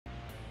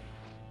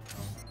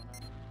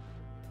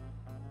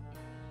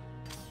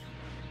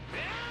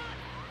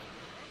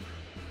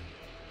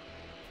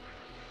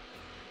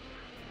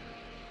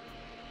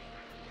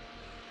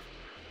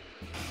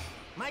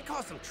Might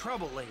cause some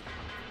trouble later.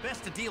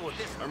 Best to deal with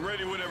this. I'm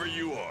ready whenever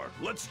you are.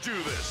 Let's do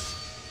this.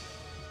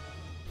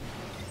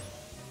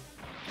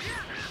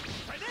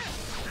 Try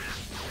this!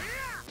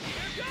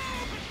 Here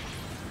goes!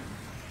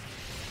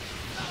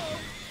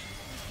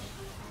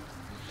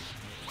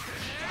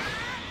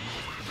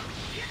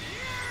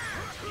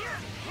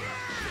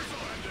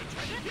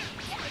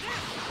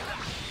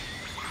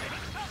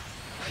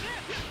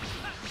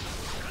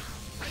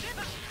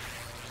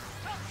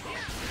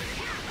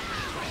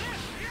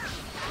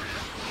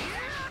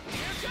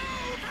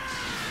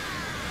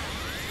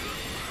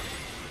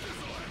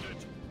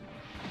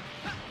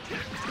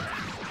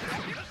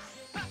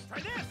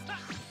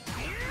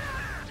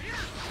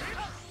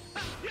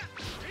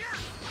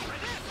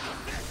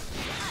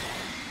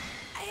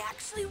 I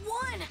actually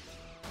won!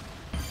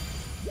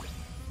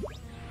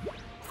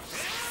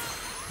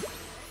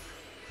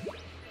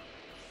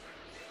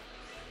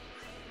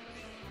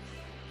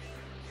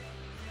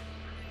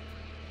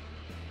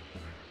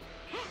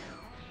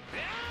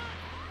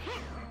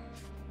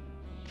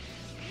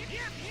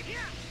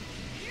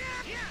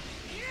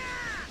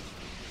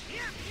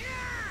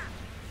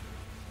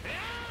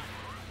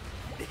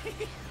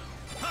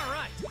 All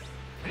right.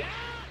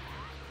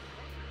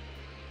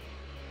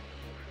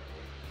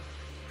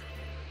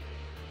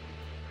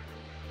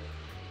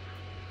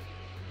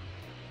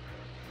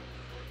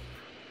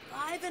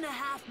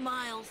 5.5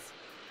 miles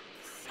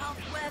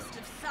southwest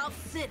of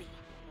South City.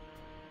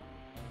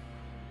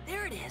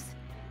 There it is.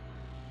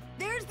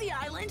 There's the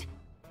island.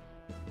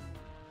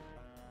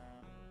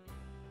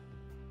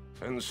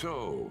 And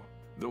so,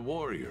 the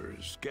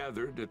warriors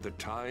gathered at the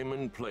time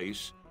and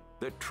place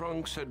that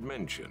Trunks had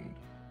mentioned.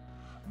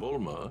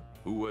 Bulma,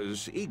 who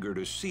was eager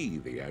to see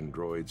the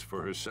androids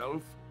for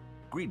herself,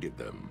 greeted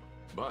them.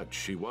 But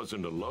she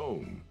wasn't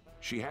alone.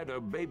 She had a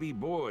baby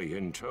boy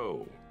in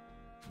tow.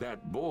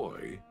 That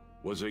boy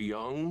was a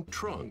young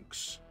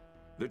Trunks,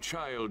 the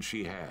child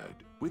she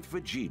had with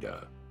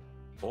Vegeta.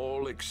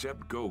 All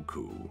except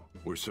Goku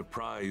were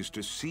surprised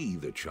to see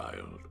the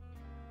child.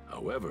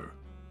 However,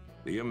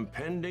 the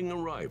impending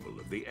arrival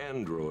of the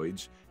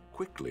androids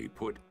quickly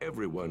put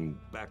everyone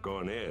back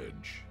on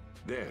edge.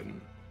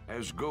 Then,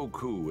 as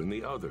Goku and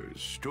the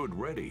others stood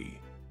ready,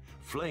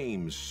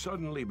 flames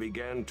suddenly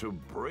began to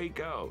break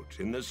out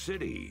in the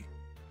city.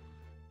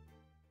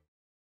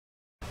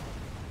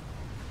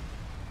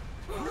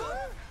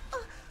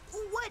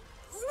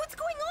 What's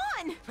going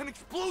on? An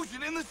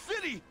explosion in the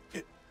city!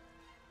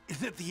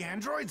 Is it the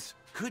androids?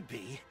 Could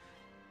be.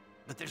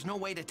 But there's no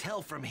way to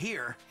tell from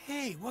here.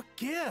 Hey, what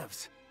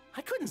gives?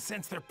 I couldn't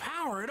sense their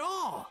power at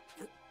all.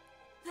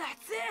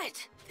 That's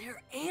it!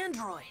 They're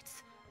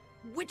androids.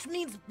 Which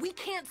means we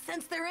can't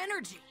sense their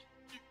energy.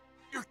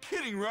 You're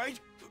kidding, right?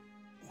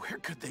 Where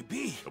could they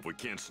be? If we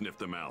can't sniff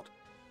them out,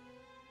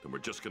 then we're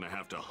just gonna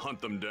have to hunt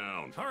them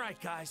down. All right,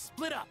 guys,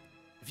 split up.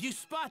 If you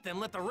spot them,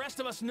 let the rest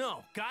of us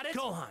know. Got it?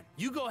 Gohan,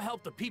 you go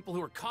help the people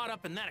who are caught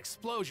up in that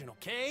explosion,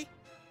 okay?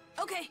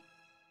 Okay.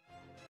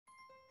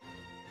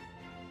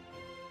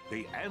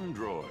 The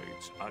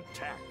androids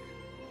attack.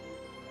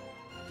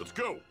 Let's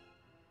go!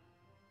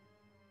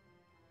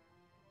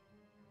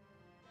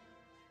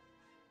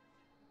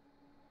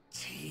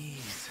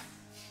 Jeez.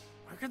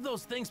 Where could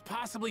those things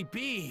possibly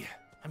be?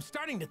 I'm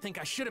starting to think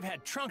I should have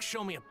had Trunks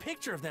show me a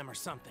picture of them or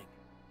something.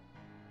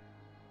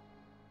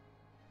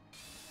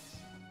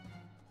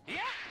 Yeah!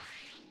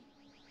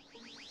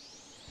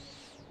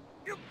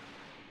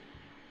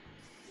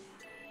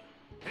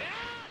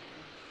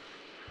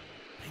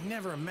 I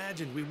never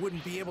imagined we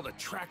wouldn't be able to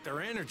track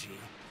their energy.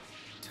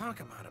 Talk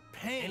about a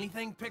pain.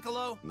 Anything,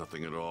 Piccolo?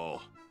 Nothing at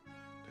all.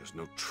 There's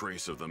no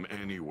trace of them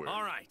anywhere.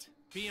 All right,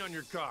 be on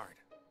your guard.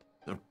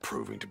 They're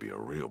proving to be a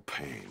real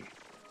pain.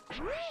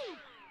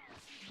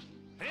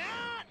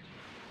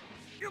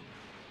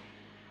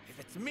 If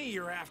it's me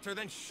you're after,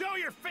 then show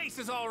your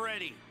faces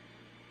already!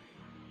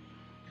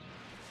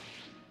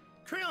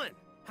 Krillin,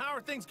 how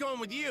are things going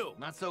with you?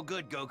 Not so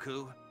good,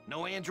 Goku.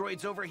 No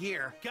androids over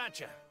here.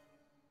 Gotcha.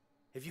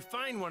 If you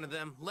find one of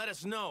them, let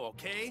us know,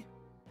 okay?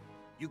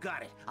 You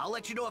got it. I'll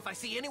let you know if I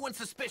see anyone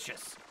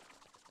suspicious.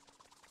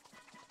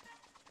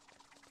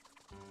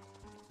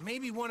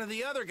 Maybe one of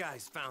the other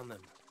guys found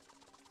them.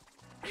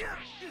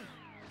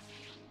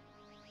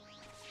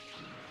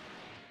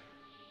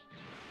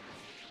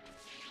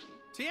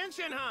 Tien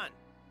Shinhan!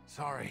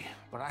 Sorry,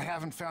 but I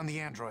haven't found the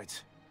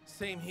androids.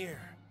 Same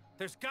here.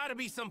 There's gotta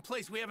be some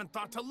place we haven't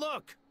thought to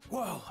look.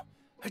 Whoa,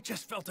 I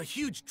just felt a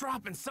huge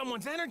drop in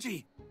someone's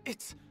energy.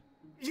 It's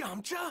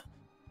Yamcha?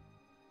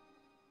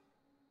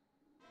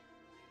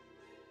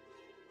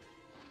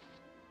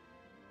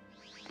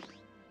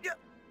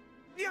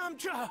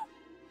 Yamcha!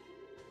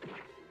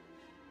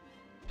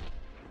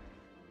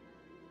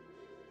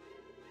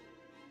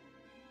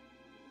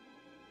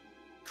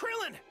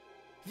 Krillin!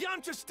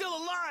 Yamcha's still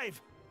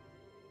alive!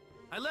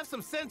 I left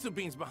some sensu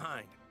beans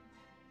behind.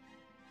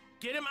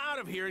 Get him out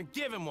of here and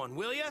give him one,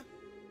 will ya?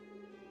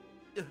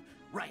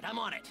 Right, I'm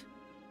on it.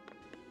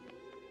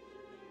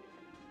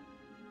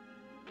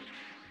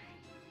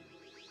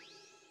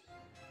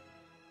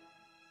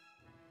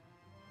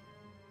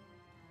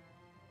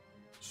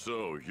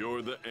 So,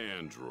 you're the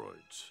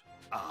androids.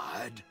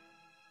 Odd.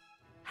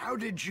 How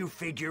did you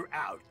figure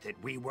out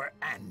that we were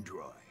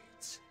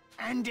androids?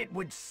 And it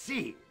would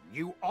seem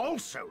you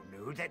also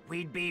knew that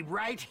we'd be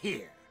right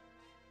here.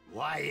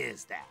 Why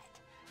is that?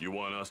 You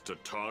want us to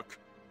talk?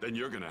 Then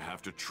you're gonna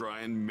have to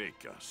try and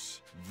make us.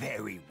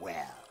 Very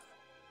well.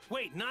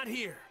 Wait, not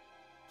here.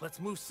 Let's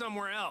move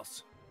somewhere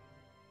else.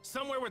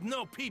 Somewhere with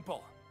no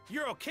people.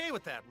 You're okay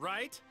with that,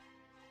 right?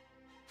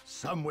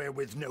 Somewhere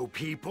with no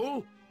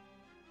people?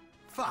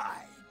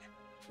 Fine.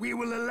 We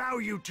will allow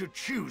you to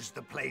choose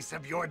the place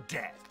of your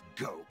death,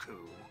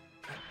 Goku.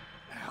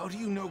 How do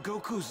you know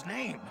Goku's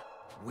name?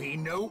 We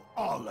know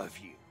all of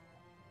you.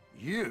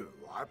 You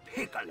are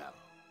Piccolo.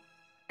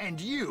 And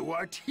you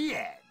are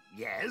Tien,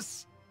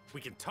 yes? We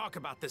can talk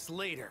about this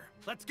later.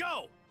 Let's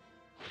go!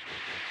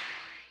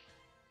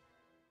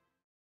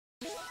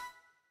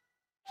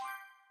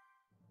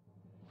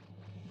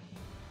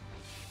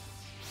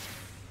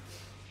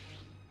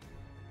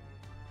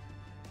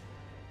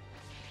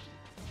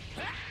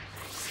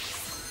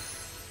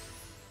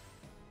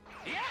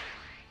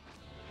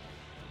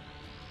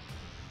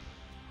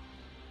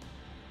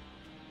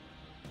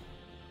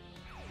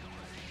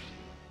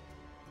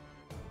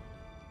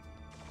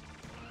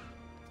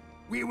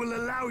 We will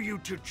allow you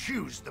to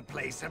choose the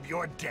place of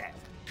your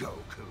death,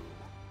 Goku.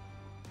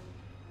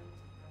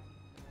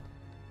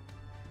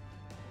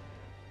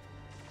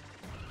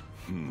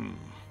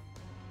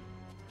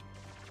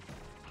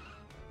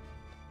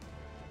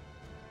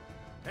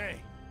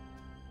 Hey!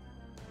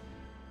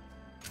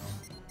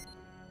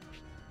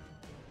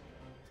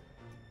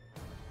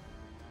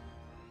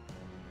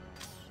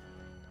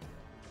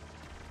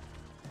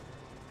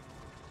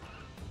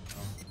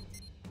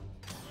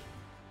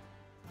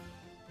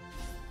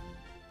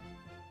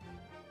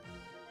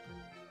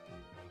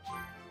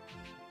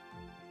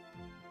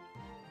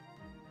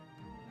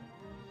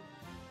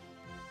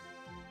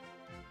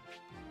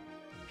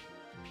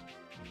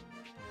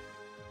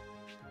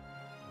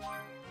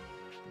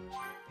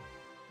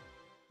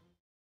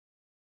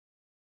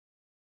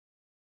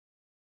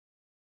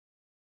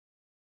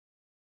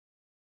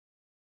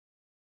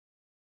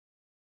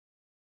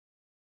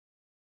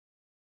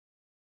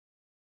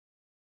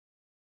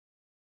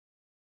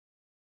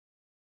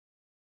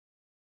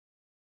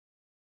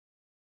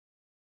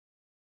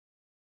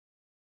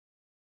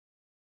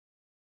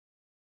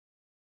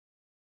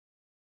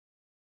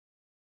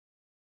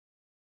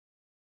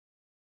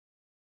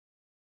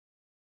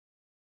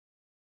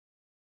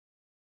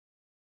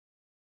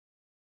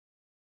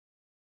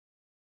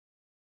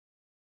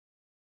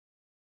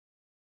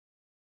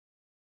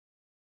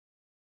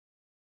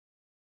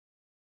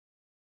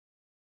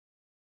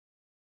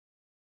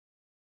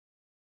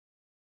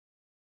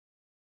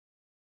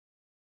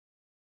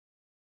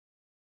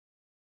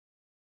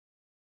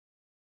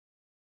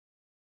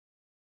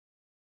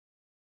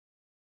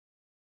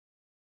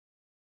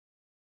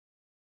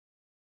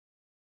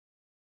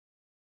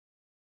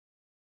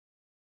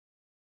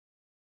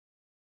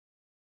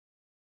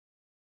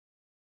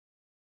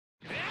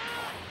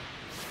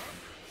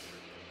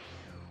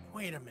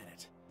 Wait a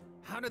minute.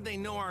 How did they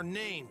know our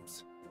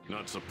names?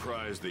 Not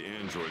surprised the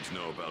androids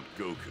know about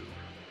Goku.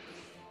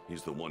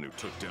 He's the one who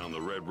took down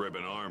the Red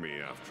Ribbon Army,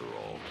 after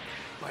all.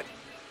 But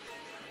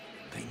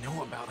they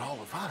know about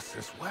all of us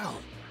as well.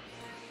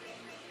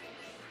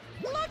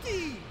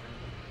 Lucky!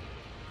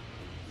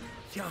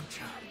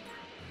 Yamcha.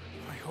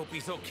 I hope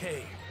he's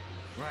okay.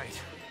 Right.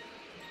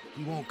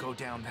 He won't go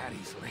down that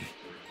easily.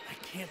 I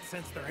can't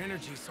sense their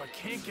energy, so I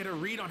can't get a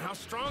read on how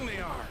strong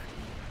they are.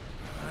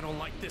 I don't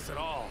like this at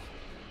all.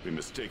 We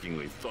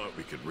mistakenly thought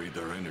we could read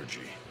their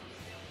energy.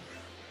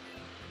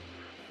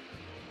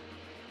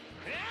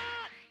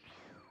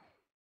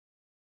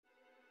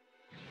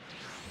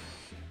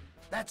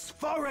 That's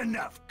far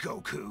enough,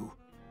 Goku.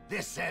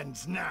 This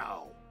ends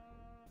now.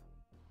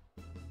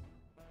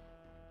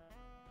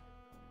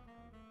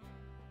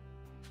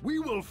 We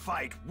will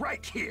fight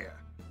right here.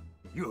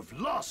 You have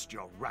lost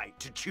your right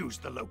to choose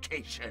the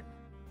location.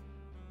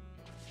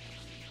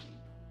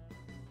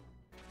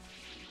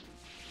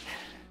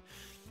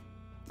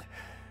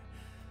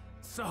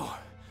 So,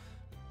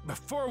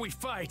 before we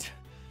fight,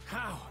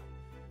 how?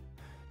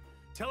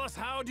 Tell us,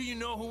 how do you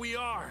know who we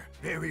are?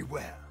 Very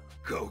well,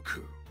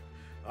 Goku.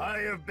 I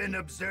have been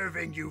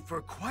observing you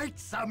for quite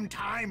some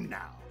time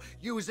now,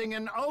 using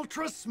an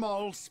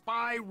ultra-small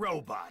spy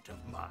robot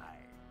of mine.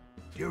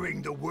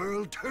 During the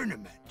World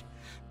Tournament,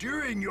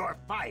 during your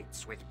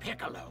fights with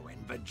Piccolo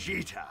and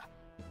Vegeta,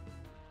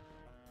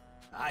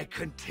 I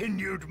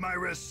continued my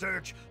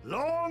research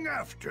long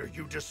after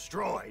you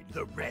destroyed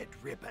the Red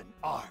Ribbon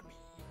Army,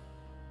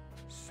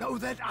 so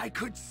that I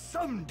could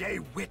someday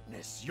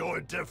witness your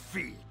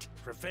defeat.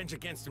 Revenge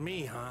against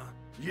me, huh?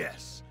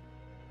 Yes.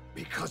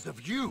 Because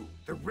of you,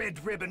 the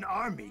Red Ribbon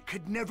Army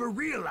could never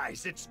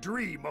realize its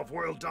dream of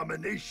world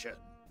domination.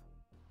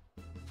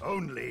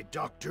 Only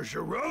Dr.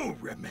 Gero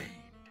remained.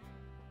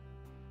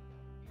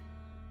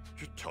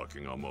 You're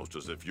talking almost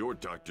as if you're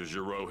Dr.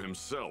 Gero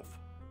himself.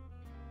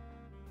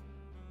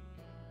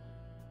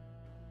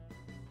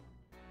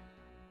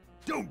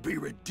 Don't be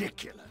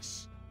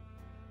ridiculous.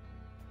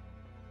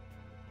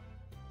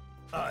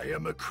 I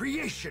am a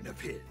creation of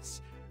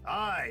his.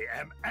 I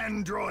am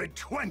Android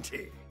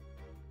 20.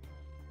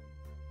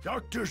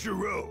 Dr.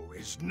 Giraud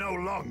is no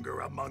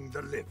longer among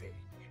the living.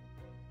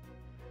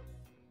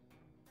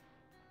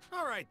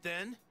 All right,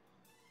 then.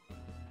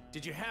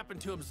 Did you happen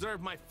to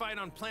observe my fight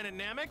on planet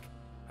Namek?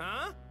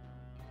 Huh?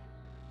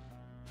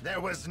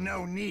 There was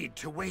no need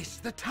to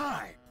waste the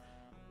time.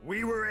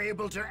 We were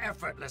able to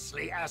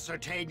effortlessly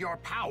ascertain your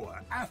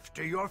power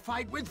after your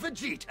fight with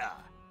Vegeta.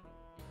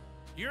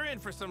 You're in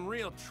for some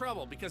real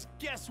trouble, because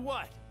guess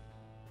what?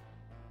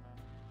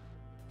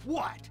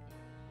 What?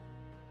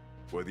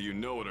 Whether you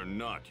know it or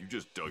not, you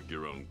just dug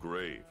your own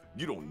grave.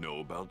 You don't know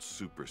about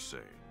Super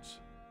Saiyans.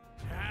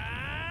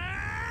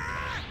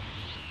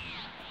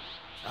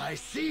 I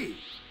see.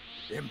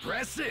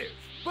 Impressive,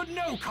 but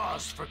no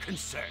cause for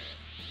concern.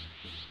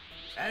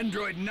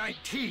 Android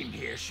 19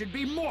 here should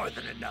be more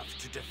than enough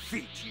to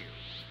defeat you.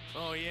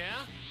 Oh,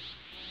 yeah?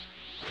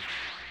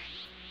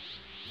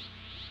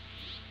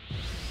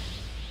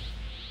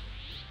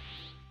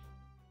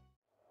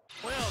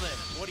 Well then,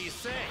 what do you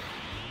say?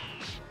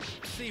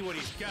 See what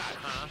he's got,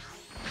 huh?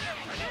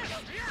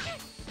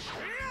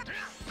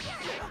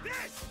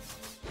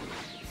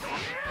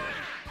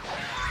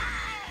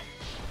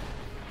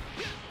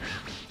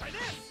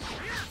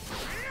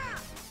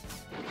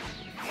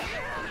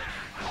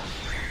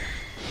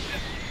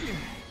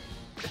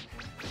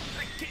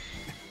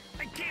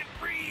 I can't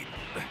breathe.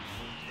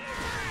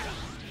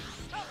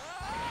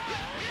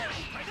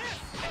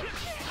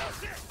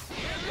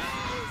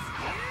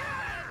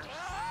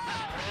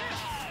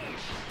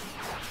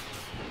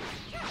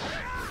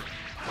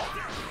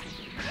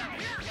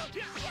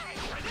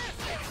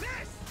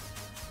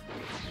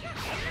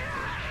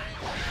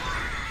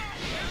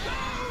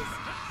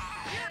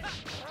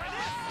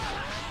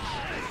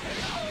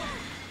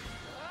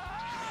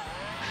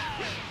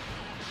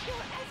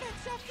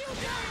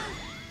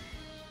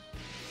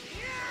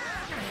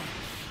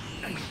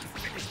 I need to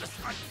finish this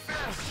fight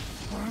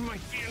fast, or I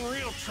might be in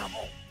real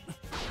trouble.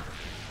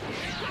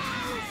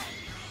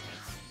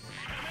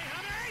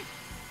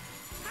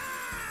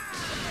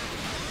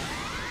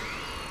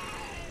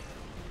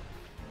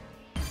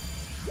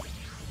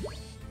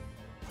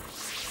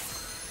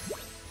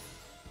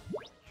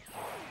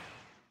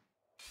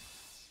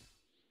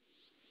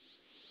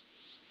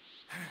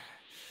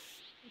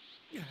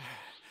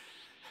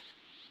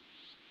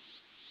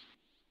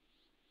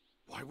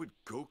 Why would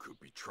Goku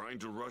be trying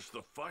to rush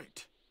the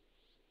fight?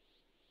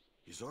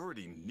 He's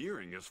already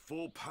nearing his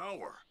full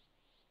power.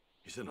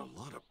 He's in a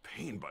lot of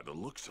pain by the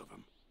looks of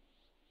him.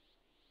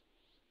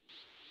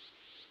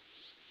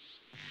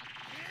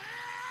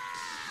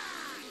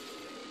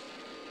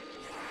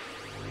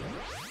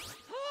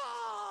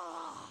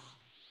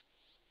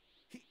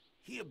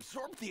 He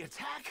absorbed the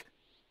attack?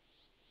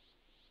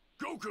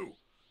 Goku!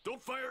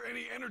 Don't fire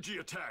any energy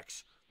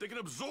attacks! They can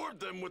absorb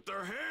them with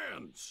their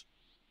hands!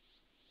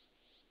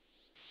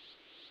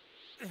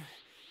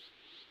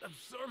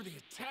 Absorb the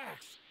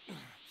attacks.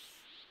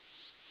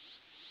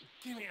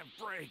 Give me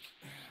a break.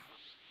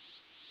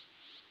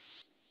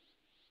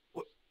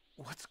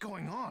 What's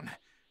going on?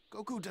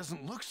 Goku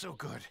doesn't look so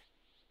good.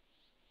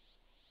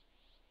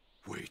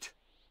 Wait.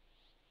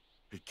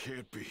 It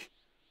can't be.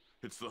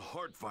 It's the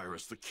heart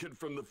virus the kid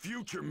from the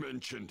future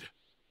mentioned.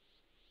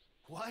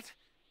 What?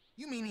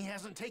 You mean he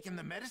hasn't taken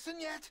the medicine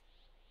yet?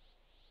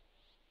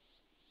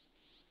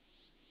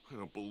 I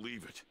don't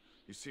believe it.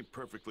 He seemed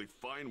perfectly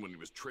fine when he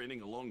was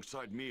training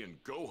alongside me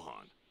and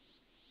Gohan.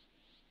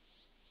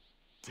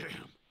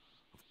 Damn.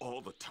 Of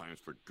all the times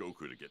for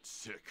Goku to get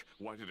sick,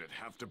 why did it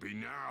have to be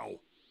now?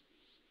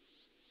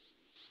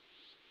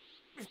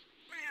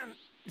 Man,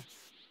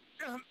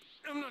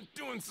 I'm not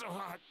doing so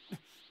hot.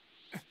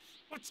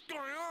 What's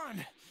going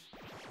on?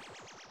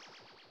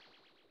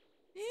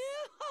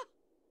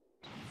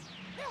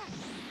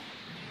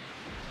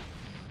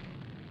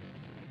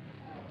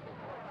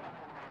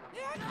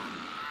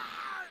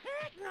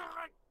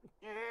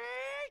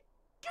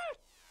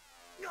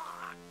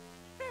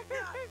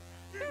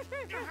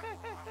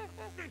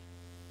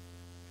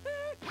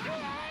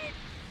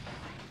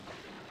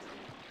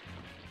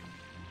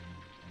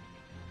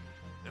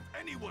 If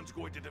anyone's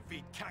going to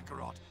defeat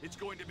Kakarot, it's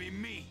going to be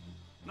me,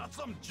 not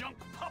some junk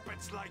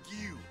puppets like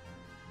you.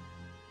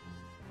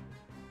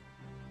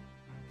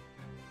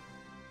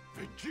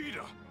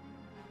 Vegeta!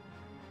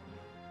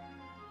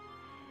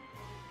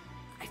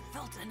 I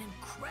felt an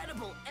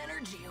incredible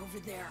energy over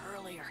there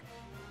earlier,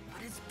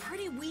 but it's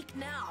pretty weak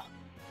now.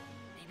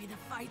 Maybe the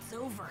fight's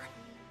over.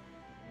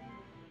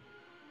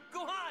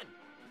 Gohan!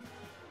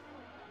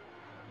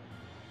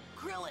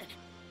 Krillin!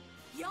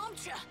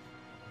 Yamcha!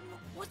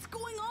 What's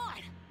going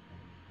on?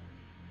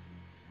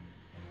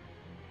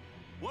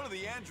 One of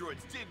the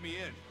androids did me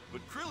in,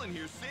 but Krillin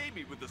here saved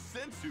me with the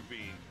sensu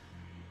bean.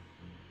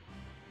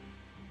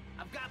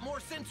 I've got more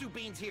sensu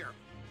beans here.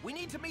 We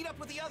need to meet up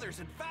with the others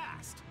and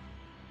fast.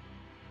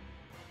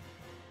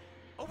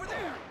 Over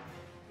there!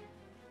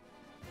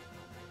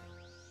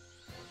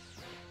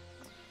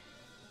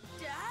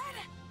 Dad?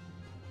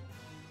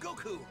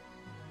 Goku!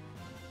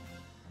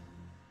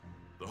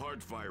 The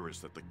heart virus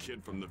that the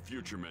kid from the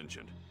future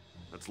mentioned.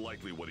 That's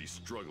likely what he's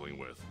struggling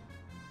with.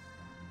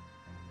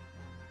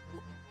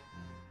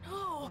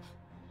 No!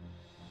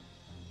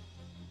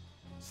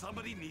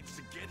 Somebody needs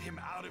to get him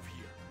out of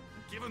here.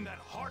 Give him that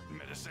heart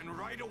medicine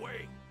right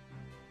away.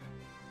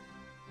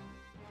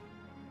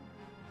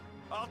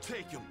 I'll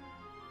take him.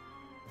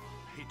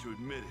 I hate to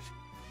admit it,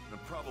 but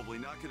I'm probably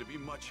not going to be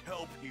much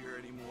help here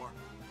anymore.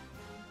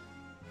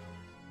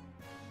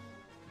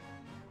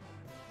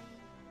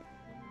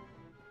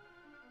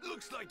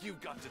 Looks like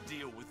you've got to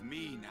deal with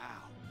me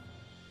now.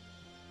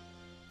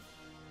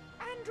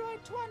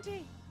 Android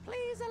 20,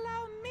 please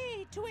allow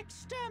me to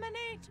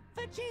exterminate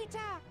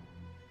Vegeta!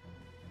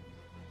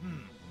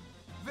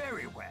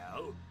 Very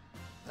well.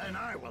 Then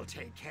I will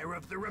take care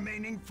of the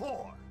remaining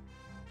 4.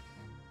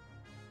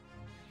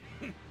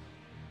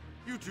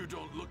 You two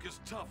don't look as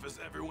tough as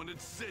everyone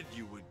had said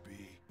you would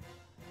be.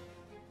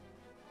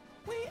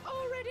 We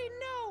already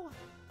know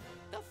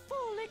the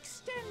full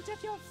extent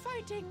of your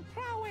fighting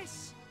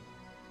prowess.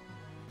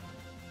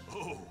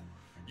 Oh,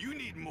 you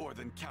need more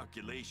than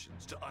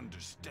calculations to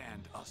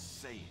understand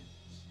us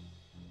Saiyans.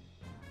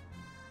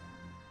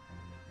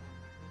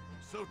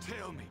 So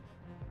tell me,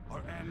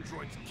 are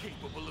androids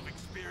capable of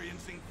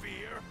experiencing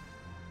fear?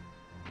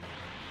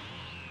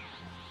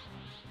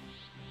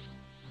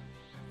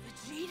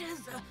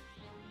 Vegeta's a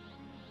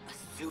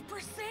Super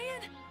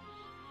Saiyan?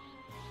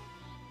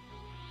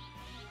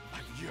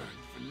 I've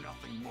yearned for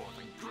nothing more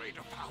than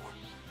greater power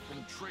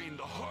and trained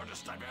the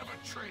hardest I've ever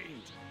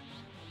trained.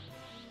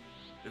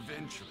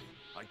 Eventually,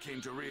 I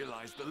came to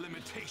realize the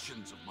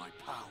limitations of my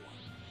power.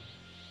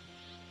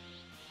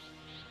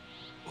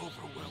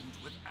 Overwhelmed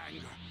with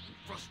anger and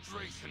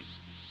frustration,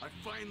 I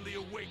finally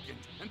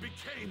awakened and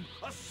became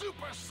a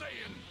Super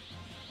Saiyan!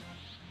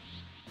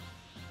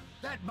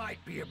 That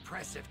might be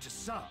impressive to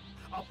some.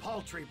 A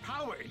paltry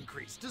power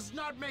increase does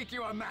not make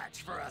you a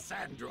match for us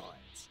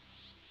androids.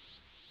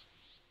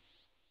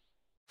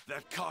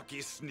 That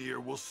cocky sneer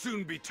will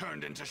soon be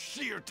turned into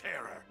sheer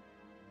terror.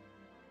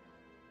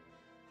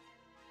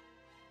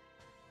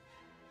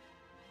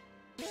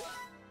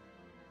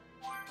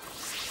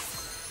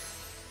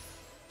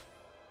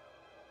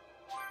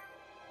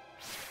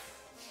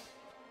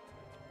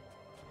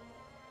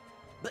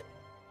 But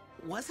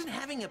wasn't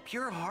having a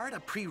pure heart a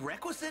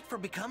prerequisite for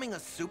becoming a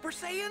Super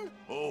Saiyan?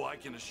 Oh, I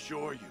can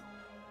assure you,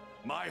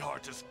 my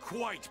heart is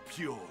quite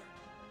pure.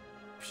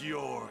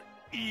 Pure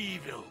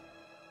evil.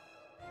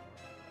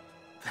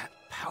 That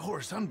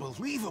power's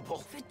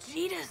unbelievable.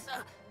 Vegeta's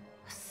a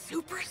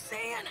Super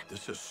Saiyan?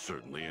 This is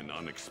certainly an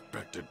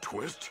unexpected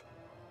twist.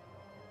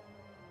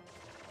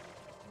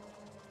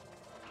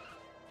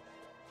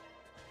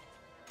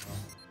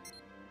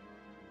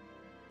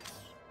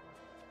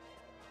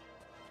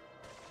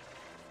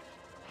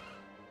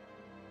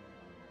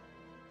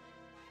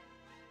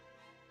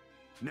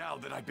 Now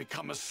that I've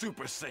become a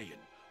Super Saiyan,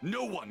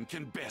 no one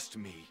can best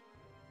me.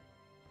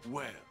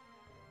 Well,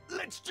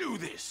 let's do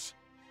this!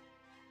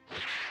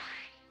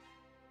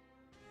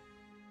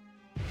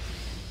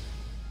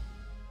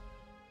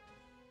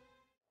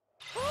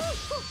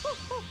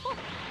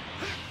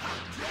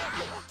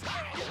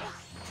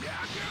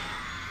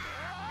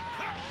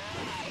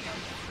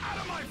 Out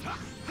of my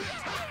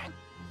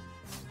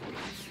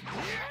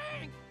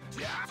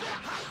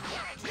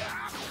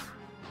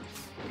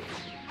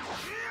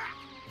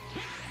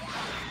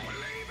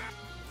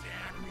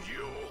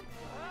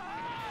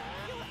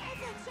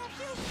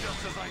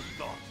Just as I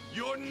thought,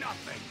 you're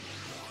nothing!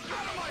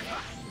 Out of my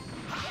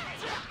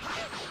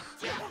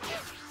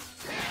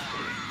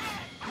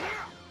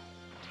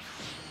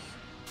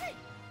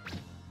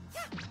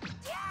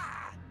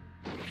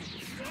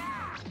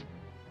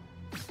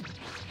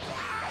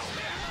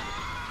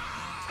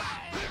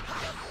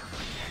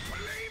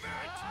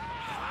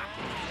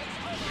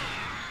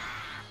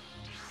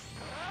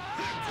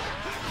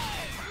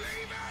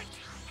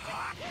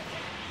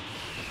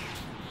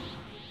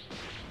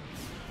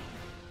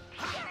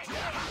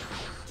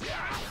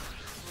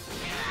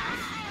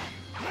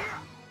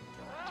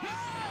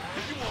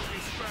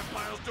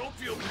Don't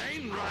feel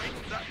pain, right?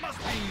 That must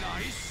be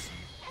nice.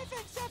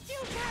 Effects are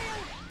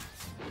futile!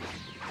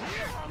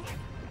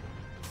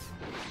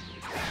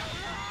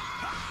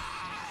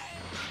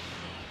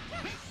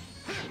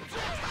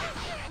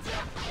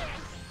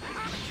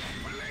 I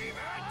can't believe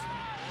it!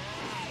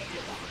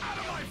 Out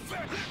of my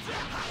face!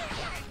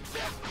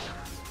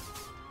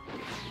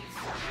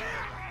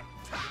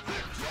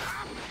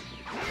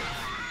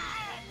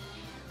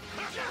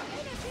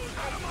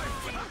 Out of my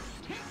face!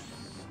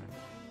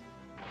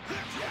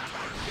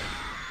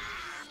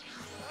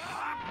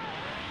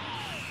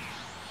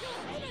 Your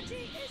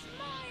energy is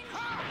mine!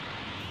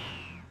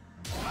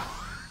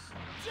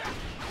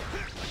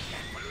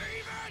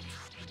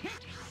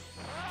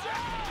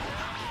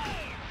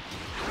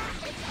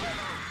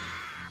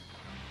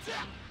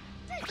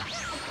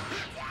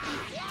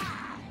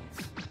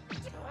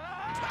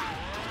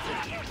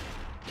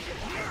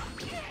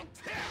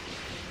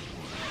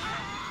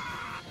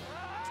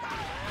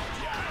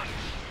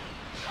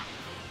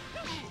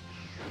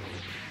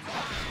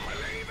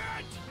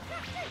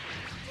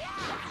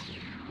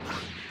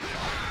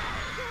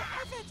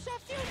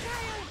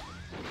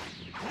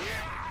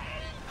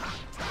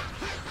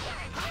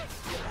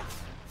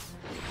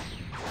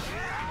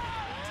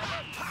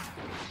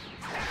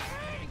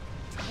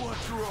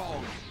 What's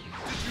wrong?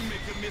 Did you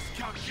make a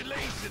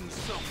miscalculation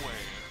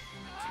somewhere?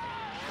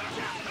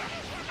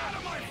 Out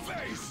of my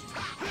face!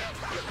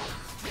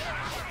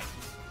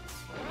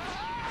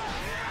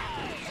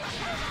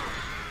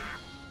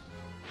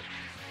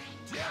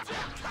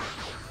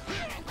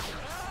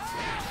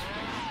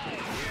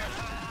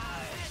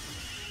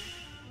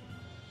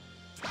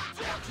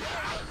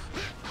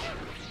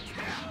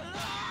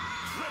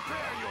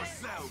 Prepare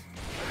yourself!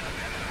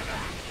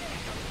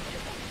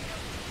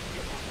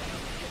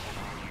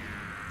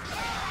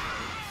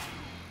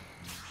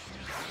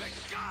 The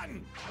gun!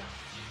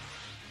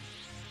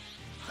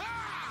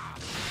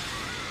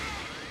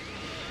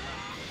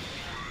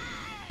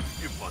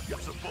 You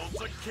buckets of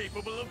bolts are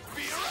capable of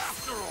fear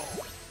after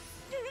all!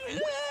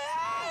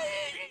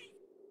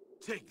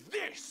 Take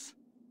this!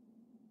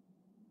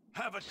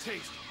 Have a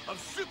taste of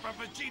Super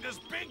Vegeta's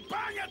Big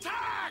Bang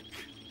Attack!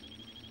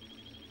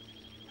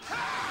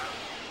 Ha!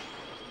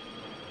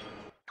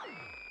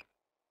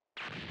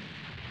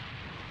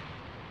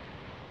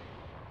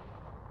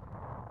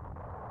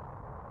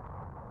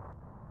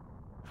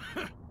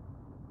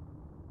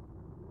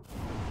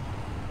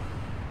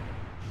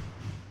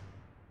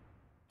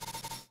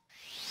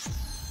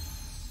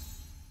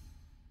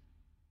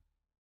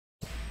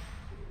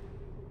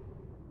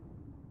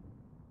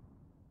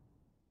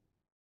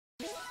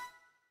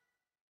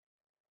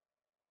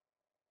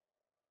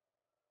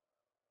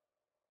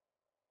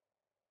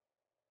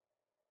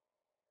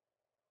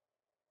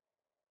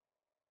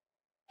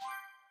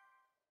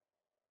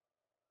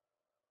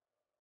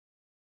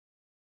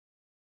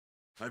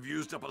 I've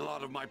used up a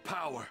lot of my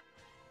power.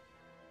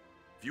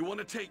 If you want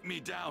to take me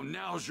down,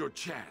 now's your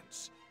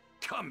chance.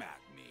 Come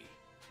at me.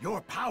 Your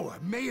power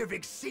may have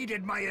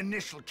exceeded my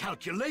initial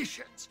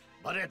calculations,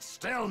 but it's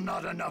still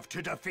not enough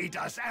to defeat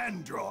us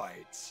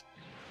androids.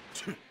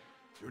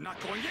 You're not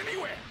going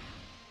anywhere!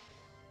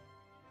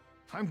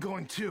 I'm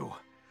going too.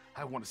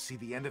 I want to see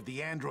the end of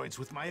the androids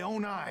with my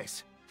own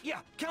eyes. Yeah,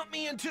 count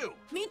me in too.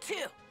 Me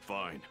too.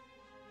 Fine.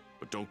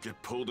 But don't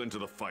get pulled into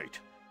the fight.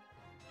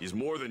 He's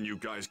more than you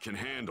guys can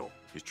handle.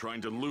 He's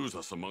trying to lose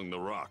us among the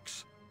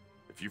rocks.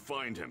 If you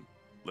find him,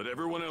 let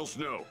everyone else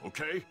know,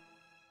 okay?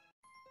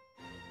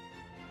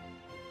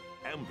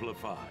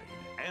 Amplified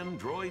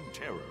Android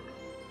Terror.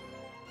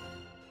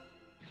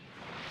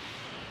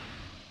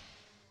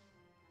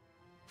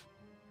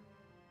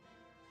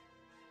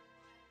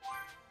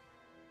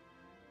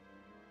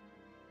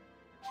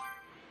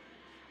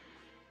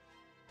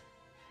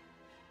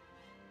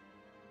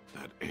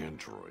 That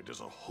android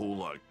is a whole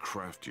lot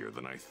craftier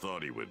than I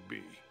thought he would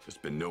be. There's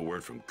been no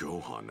word from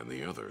Gohan and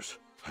the others.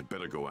 I'd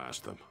better go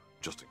ask them,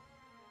 just to...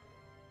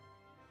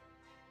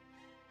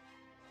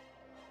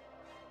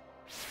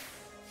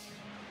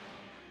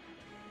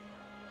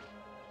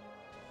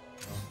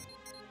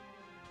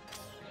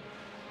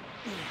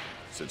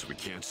 Since we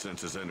can't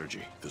sense his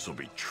energy, this'll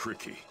be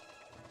tricky.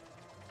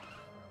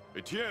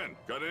 Etienne,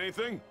 got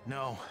anything?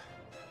 No,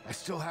 I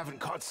still haven't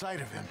caught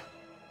sight of him.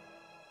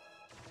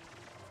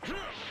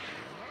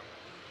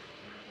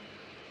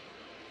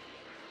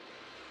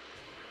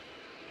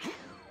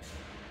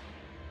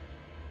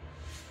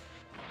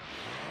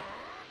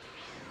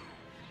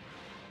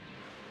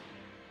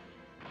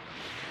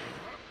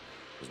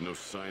 There's no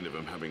sign of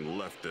him having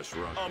left this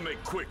rock. I'll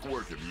make quick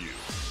work of you.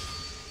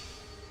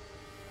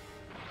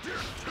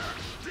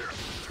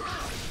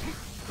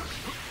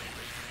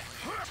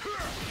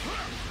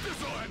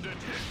 This'll end it.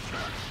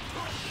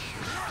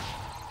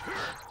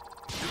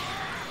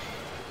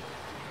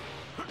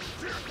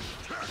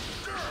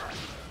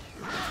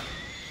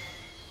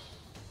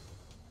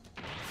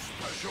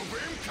 Special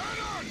beam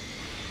cannon!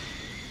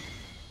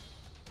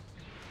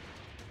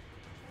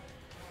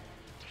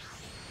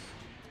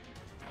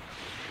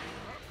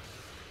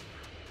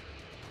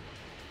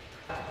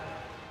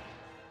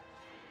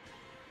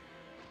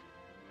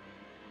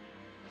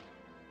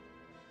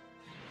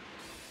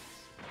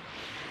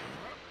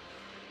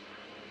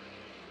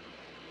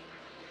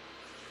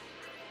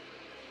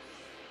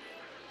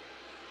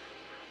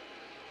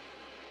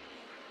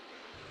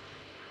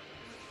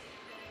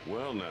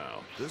 Well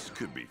now, this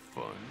could be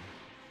fun.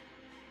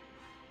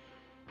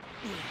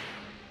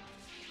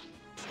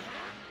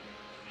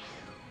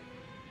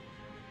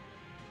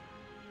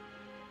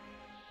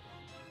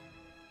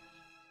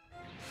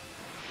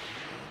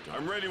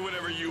 I'm ready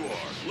whenever you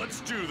are.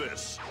 Let's do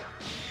this!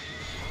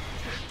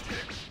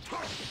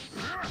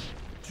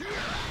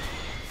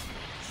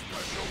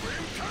 Special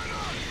beam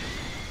cannon!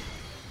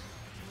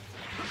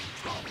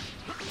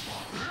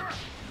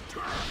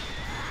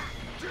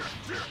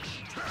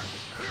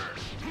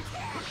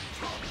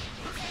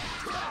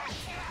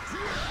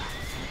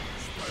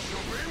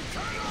 Special beam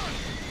cannon!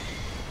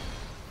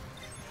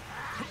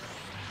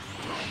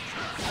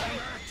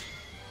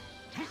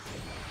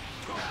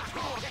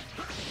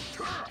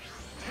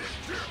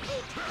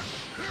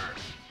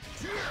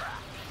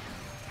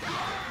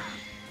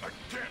 I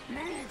can't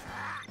move!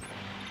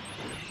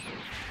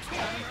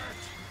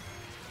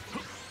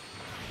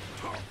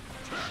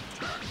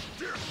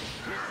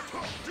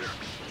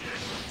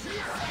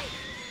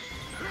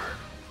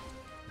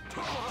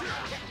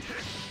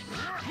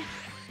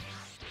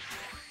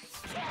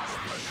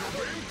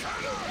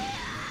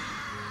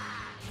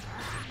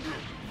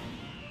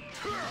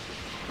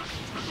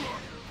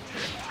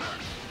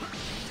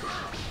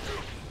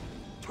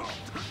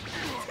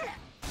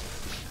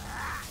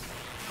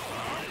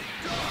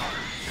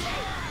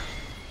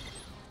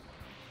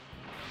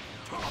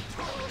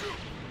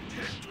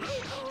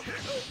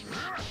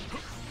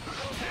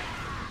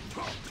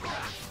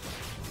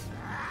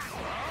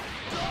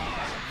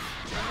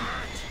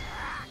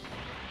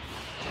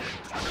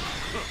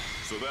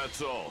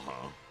 that's all,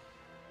 huh?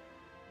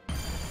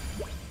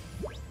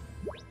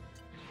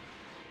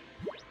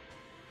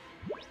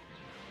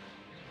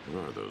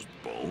 What are those,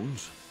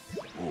 bones?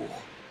 Ooh,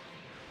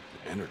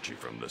 the energy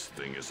from this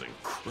thing is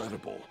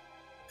incredible.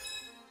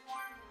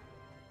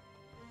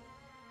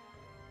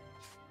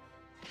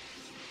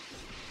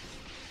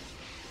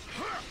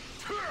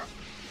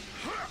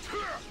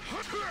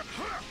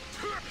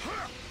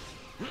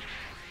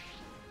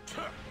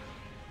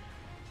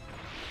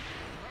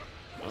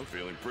 I'm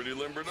feeling pretty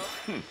limbered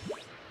up.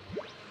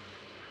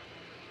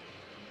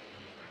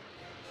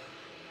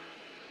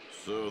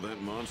 So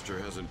that monster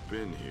hasn't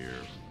been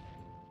here.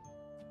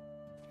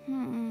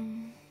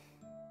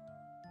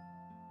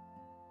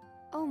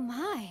 Oh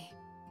my.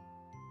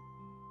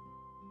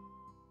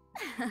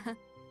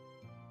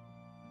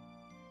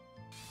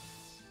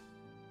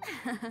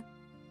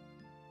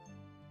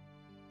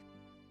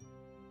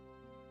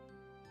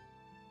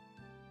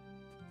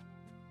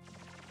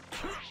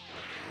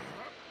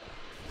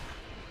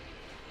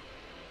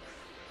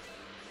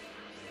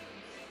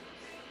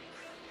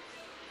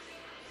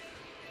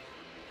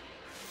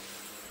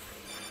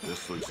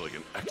 This looks like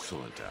an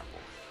excellent apple.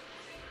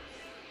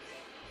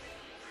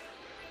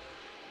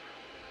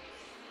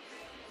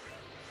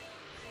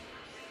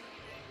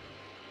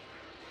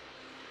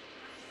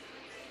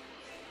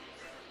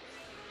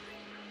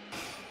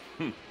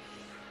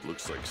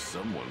 Looks like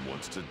someone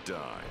wants to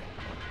die.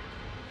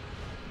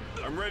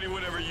 I'm ready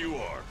whenever you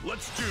are.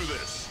 Let's do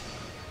this!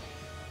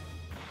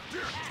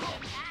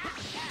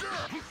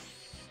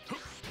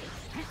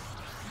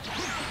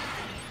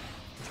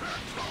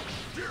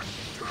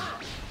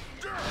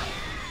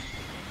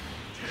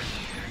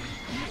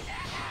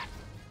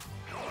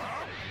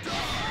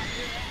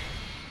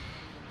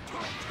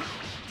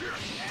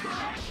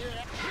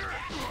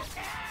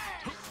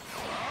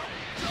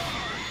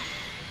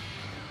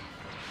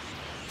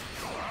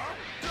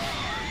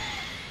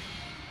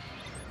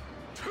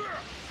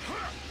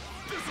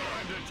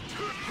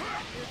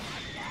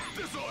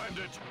 This'll end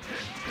it!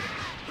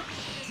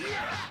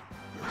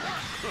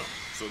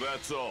 So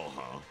that's all,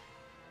 huh?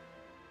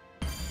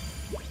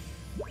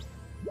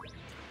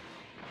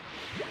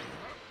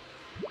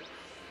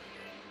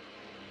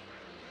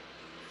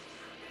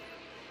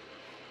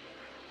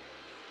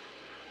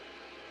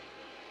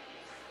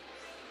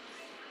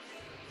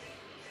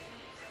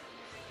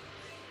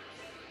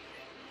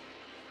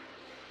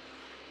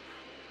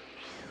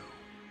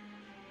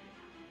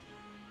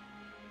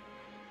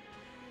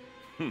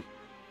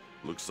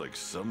 Looks like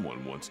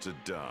someone wants to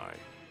die.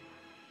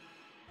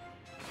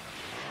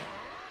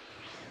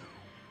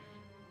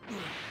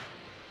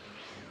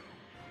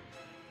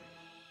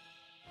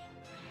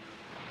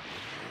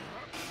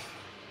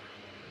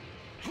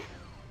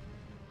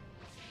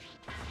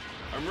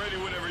 I'm ready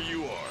whenever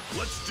you are.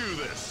 Let's do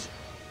this!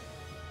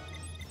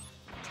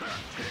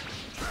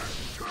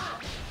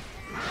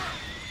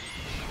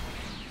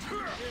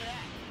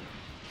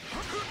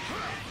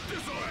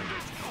 This'll end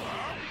it!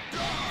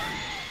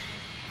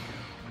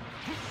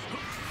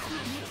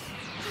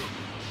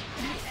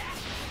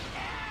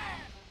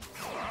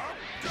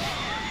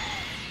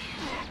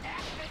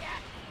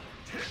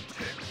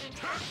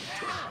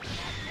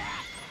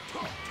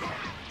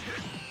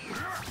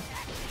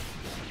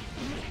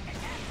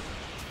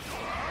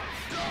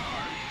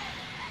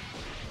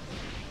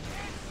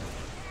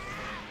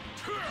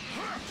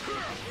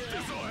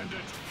 This'll end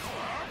it!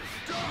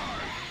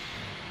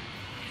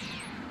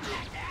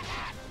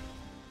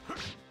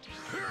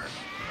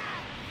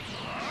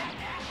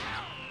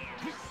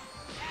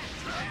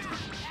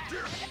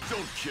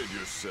 Don't kid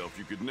yourself,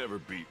 you could never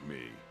beat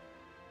me.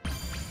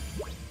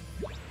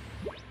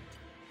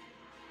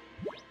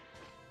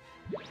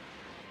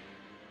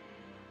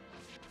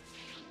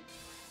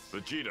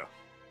 Vegeta,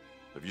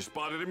 have you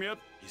spotted him yet?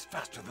 He's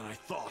faster than I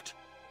thought.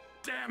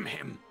 Damn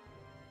him!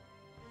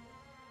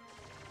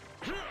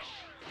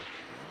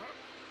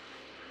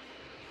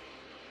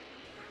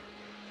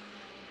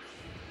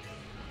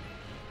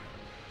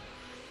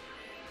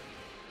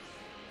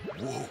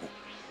 Whoa,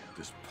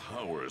 this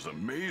power is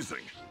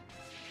amazing.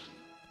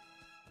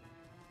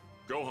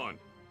 Gohan,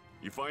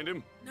 you find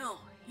him? No,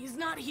 he's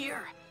not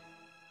here.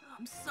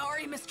 I'm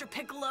sorry, Mr.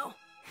 Piccolo.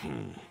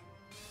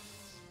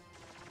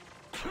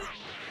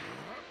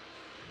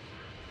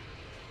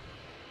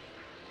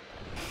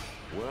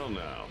 Well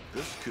now,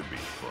 this could be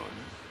fun.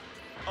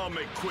 I'll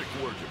make quick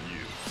work of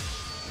you.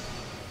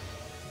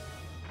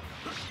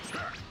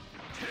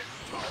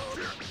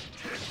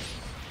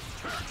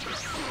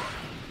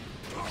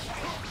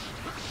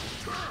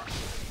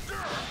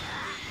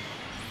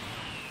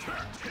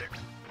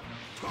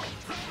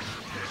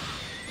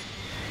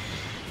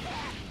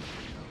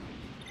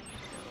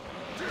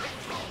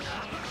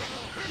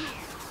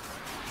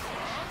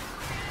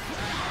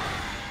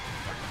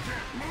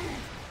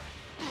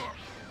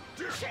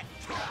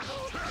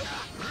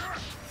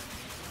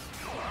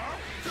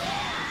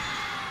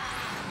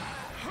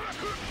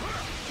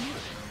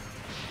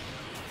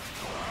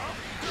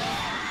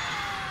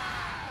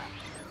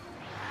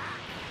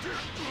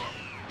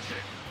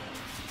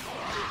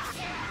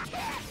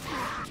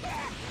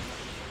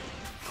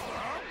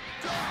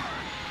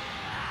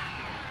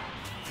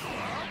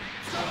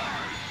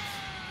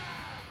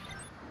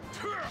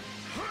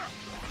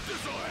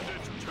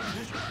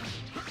 This'll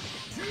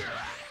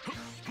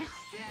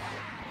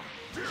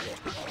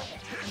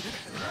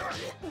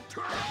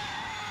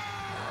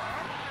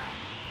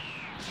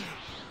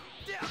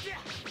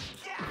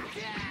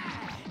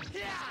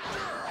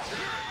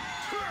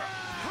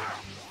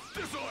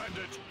end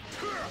it!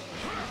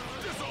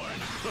 This'll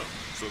end it!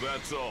 So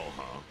that's all,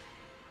 huh?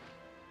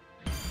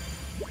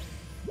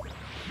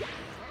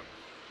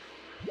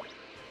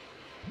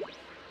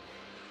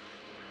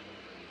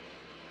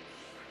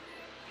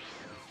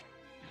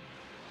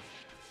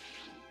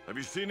 Have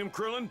you seen him,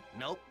 Krillin?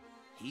 Nope.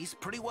 He's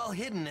pretty well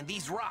hidden in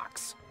these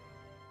rocks.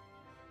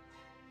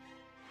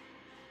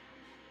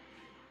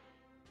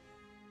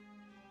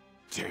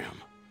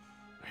 Damn.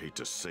 I hate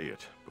to say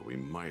it, but we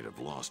might have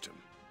lost him.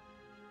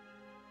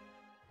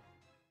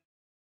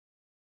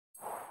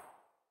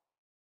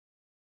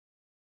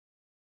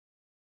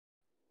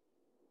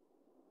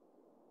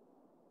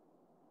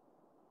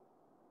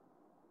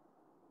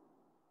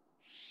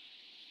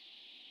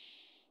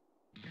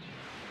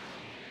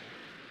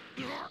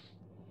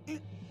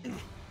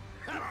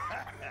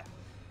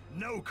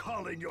 No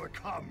calling your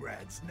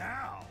comrades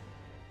now.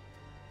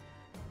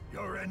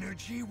 Your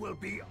energy will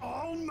be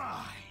all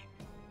mine.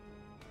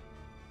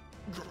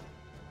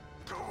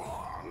 Go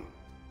on.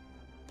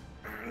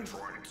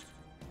 Android,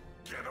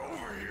 get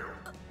over here.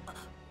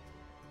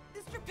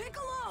 Mr.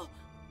 Piccolo!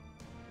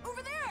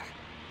 Over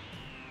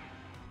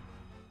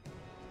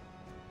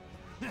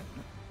there!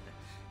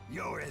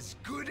 You're as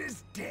good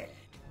as dead.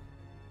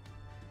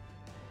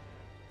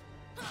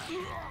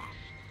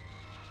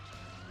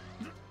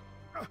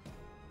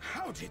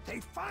 How did they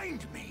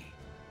find me?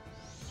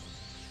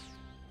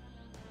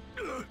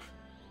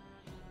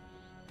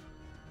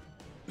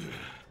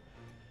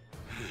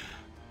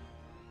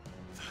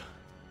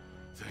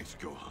 Thanks,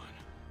 Gohan.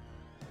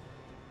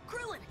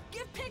 Krillin,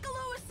 give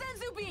Piccolo a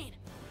Senzu Bean!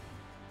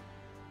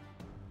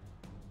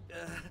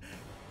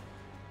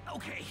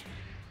 Okay.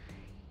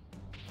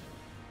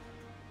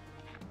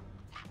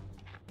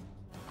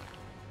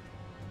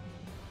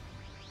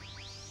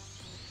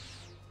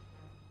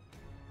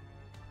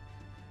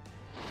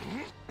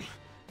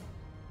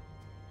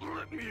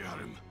 Let me at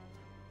him.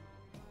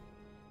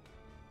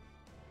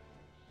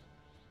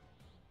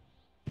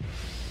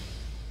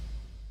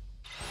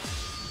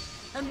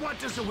 And what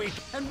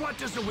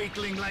does a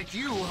weakling like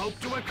you hope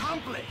to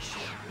accomplish?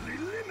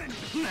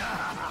 Eliminate.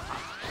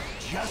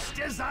 Just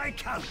as I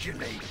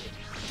calculated.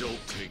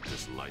 Don't take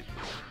this lightly.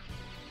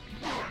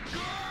 I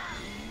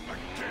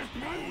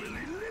will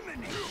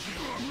eliminate you.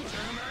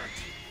 Damn it.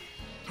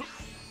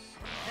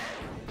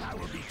 I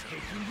will be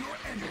taking your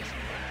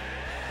energy.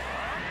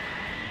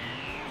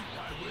 I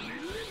will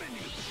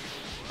eliminate you.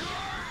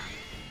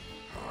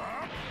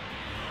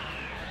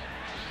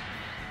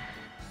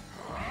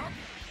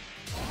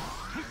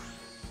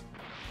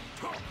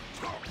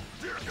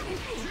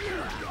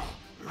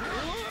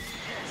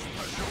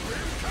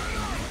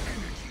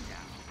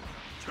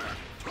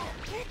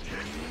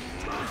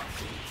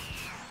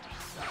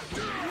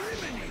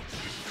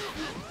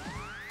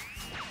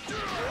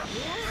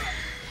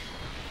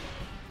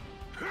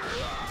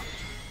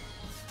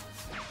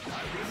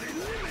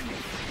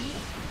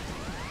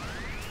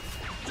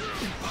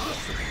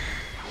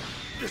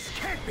 This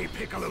can't be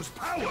Piccolo's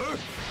power!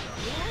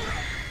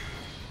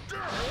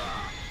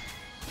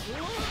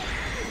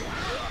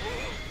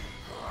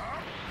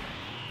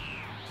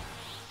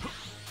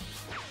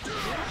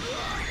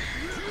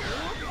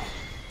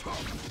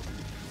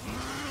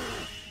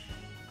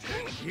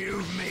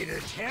 You've made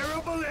a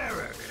terrible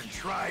error in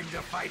trying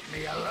to fight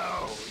me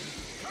alone.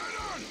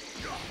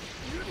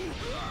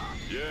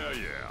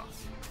 Yeah.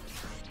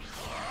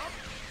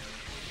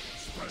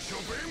 Special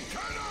beam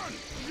cannon!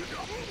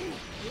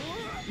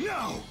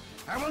 No!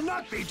 I will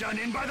not be done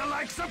in by the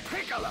likes of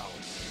Piccolo!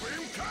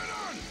 Beam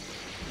cannon!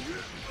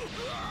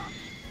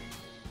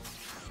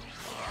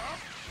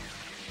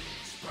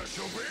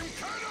 Special beam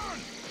cannon!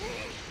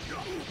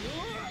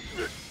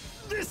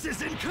 This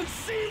is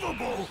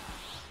inconceivable!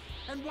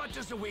 And what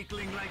does a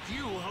weakling like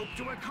you hope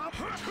to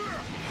accomplish?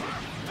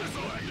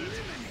 This'll end it!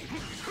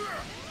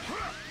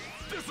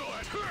 This'll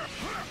end!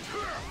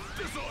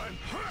 This'll end!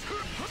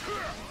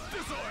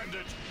 This'll end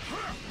it!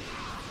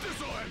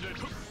 This'll end it!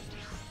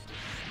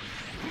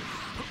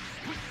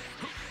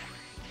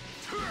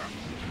 I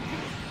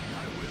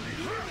will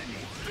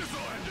eliminate.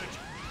 This'll end it!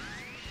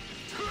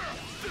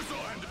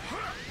 This'll end!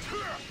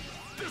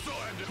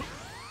 This'll end it!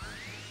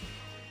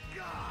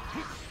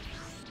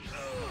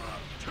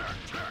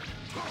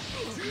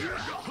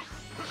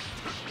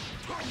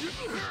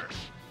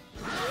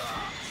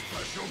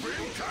 Special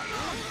beam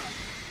cannon!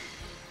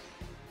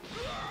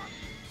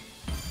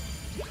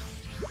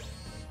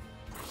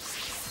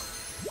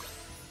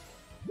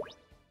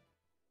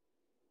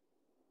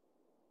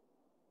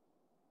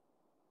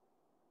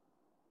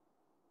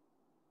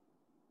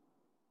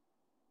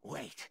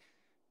 Wait.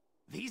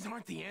 These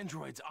aren't the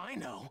androids I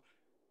know.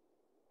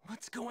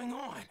 What's going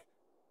on?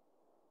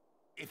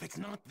 If it's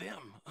not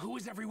them, who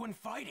is everyone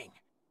fighting?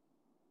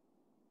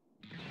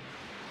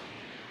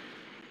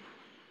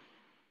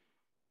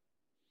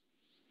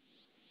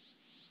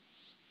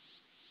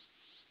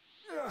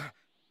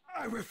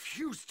 I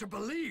refuse to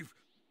believe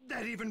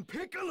that even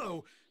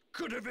Piccolo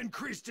could have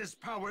increased his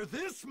power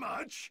this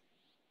much.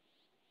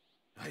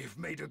 I have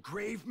made a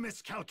grave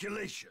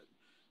miscalculation.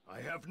 I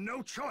have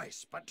no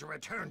choice but to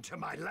return to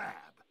my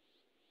lab.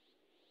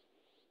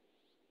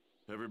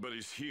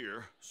 Everybody's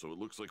here, so it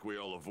looks like we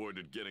all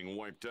avoided getting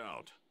wiped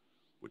out,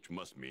 which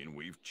must mean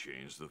we've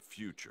changed the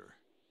future.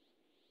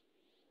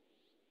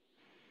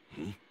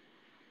 Hey,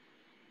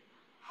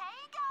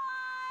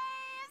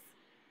 guys!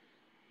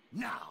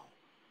 Now,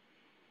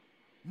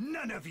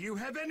 none of you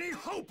have any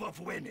hope of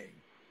winning.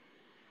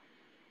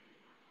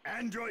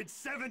 Androids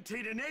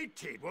 17 and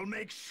 18 will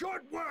make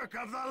short work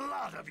of the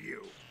lot of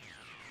you.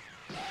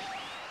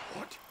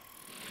 What?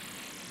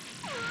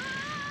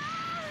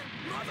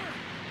 Mother!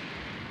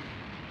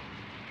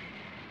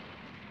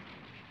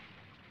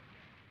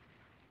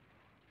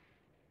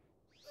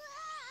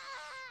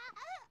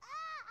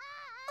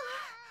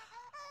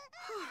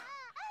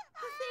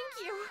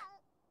 Thank you.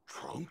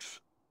 Trunks?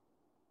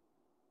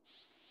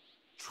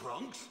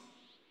 Trunks?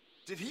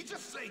 Did he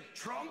just say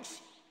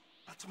Trunks?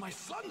 That's my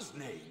son's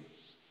name.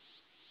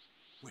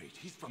 Wait,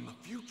 he's from the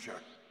future.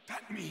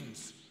 That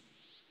means...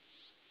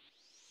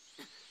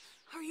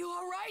 Are you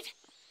all right?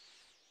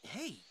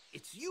 Hey,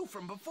 it's you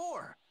from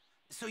before.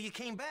 So you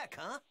came back,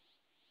 huh?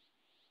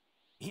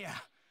 Yeah,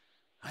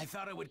 I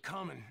thought I would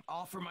come and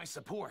offer my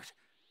support.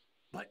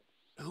 But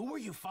who were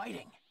you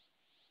fighting?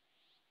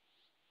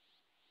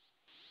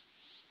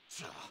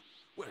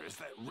 Where is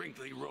that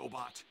wrinkly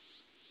robot?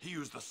 He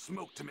used the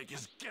smoke to make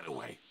his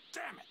getaway.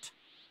 Damn it!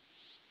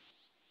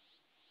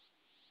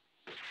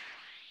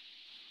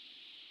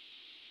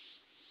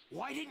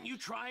 Why didn't you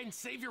try and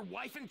save your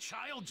wife and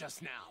child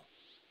just now?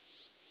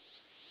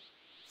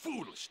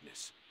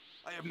 Foolishness.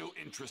 I have no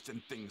interest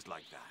in things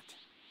like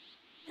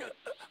that.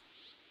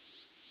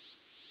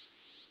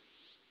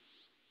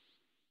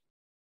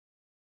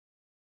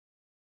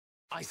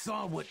 I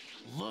saw what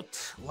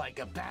looked like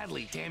a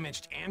badly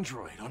damaged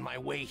android on my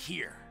way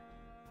here.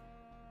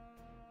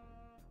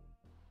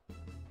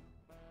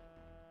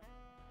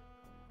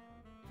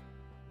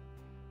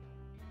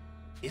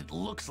 It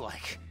looks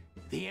like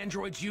the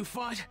androids you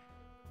fought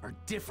are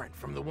different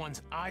from the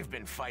ones I've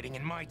been fighting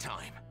in my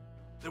time.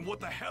 Then what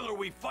the hell are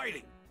we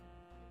fighting?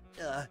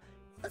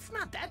 That's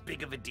not that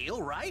big of a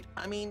deal, right?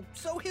 I mean,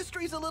 so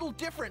history's a little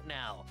different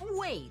now.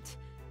 Wait,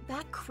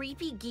 that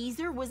creepy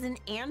geezer was an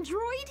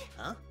android?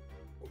 Huh?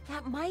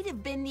 That might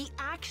have been the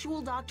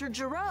actual Dr.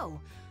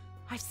 Gero.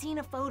 I've seen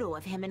a photo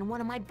of him in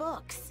one of my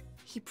books.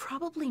 He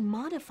probably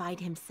modified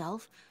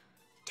himself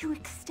to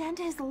extend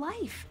his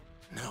life.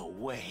 No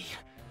way.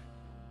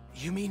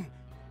 You mean...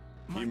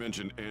 He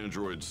mentioned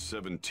androids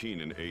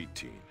 17 and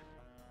 18.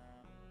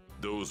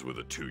 Those were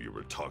the two you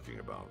were talking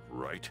about,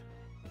 right?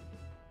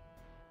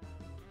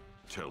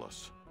 Tell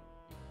us,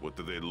 what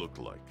do they look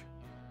like?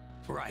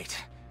 Right.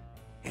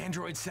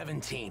 Android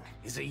 17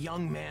 is a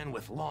young man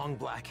with long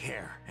black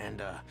hair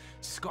and a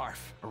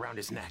scarf around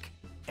his neck.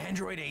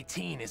 Android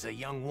 18 is a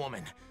young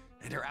woman,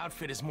 and her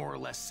outfit is more or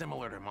less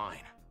similar to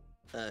mine.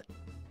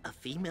 A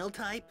female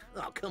type?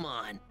 Oh, come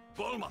on.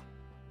 Bulma,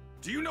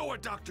 do you know where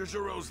Dr.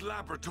 Gero's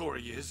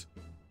laboratory is?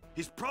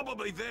 He's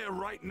probably there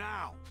right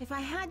now. If I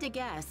had to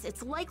guess,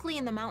 it's likely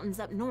in the mountains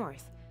up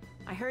north.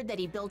 I heard that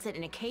he built it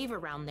in a cave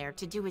around there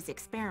to do his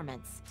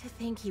experiments. To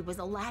think he was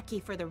a lackey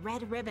for the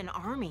Red Ribbon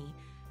Army.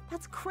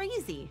 That's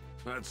crazy.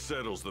 That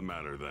settles the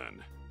matter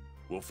then.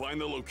 We'll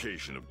find the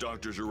location of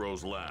Dr.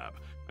 Gero's lab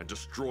and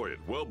destroy it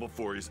well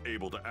before he's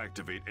able to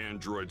activate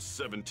androids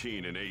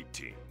 17 and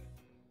 18.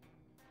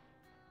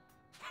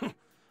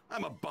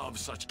 I'm above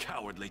such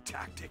cowardly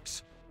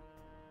tactics.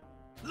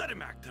 Let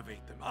him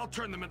activate them. I'll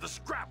turn them into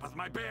scrap with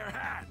my bare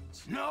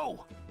hands.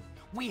 No!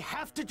 We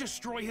have to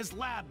destroy his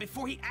lab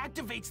before he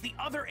activates the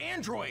other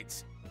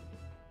androids!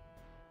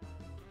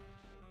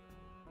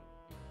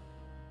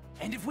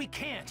 And if we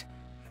can't,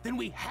 then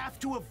we have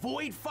to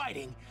avoid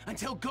fighting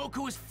until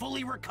Goku is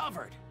fully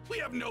recovered. We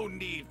have no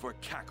need for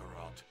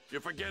Kakarot.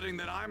 You're forgetting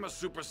that I'm a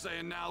Super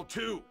Saiyan now,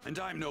 too. And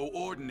I'm no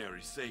ordinary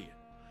Saiyan.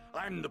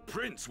 I'm the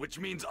Prince, which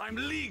means I'm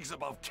leagues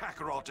above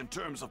Kakarot in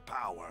terms of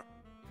power.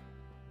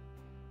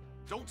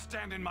 Don't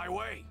stand in my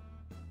way.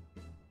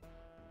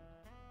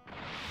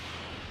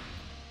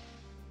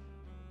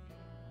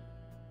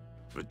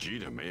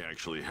 Vegeta may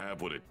actually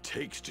have what it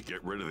takes to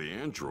get rid of the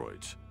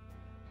androids.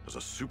 As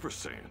a Super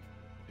Saiyan,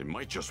 it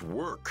might just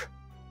work.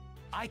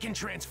 I can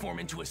transform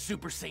into a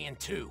Super Saiyan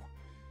too.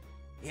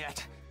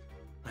 Yet,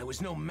 I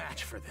was no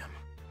match for them.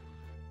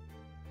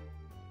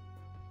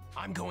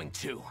 I'm going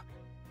to.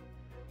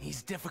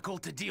 He's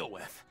difficult to deal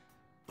with,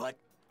 but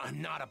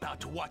I'm not about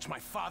to watch my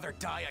father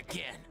die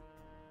again.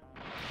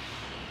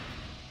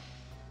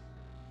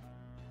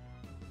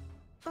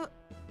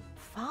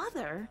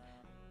 Father?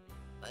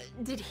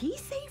 Did he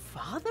say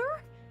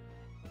father?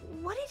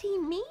 What did he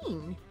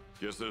mean?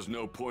 Guess there's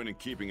no point in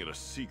keeping it a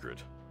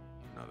secret.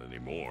 Not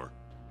anymore.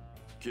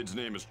 Kid's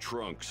name is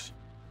Trunks.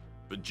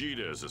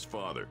 Vegeta is his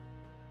father.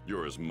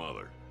 You're his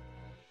mother.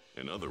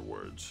 In other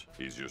words,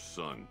 he's your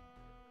son.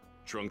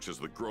 Trunks is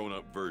the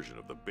grown-up version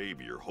of the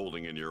baby you're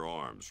holding in your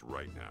arms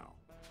right now.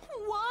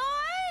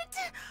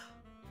 What?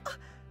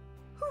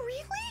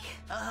 Really?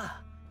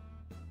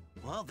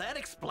 Well, that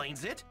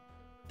explains it.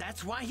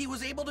 That's why he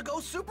was able to go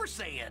Super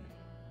Saiyan.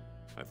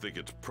 I think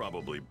it's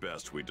probably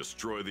best we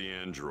destroy the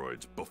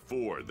androids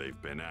before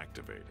they've been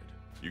activated.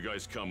 You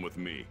guys come with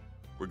me.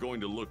 We're going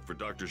to look for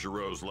Dr.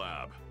 Giroux's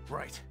lab.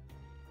 Right.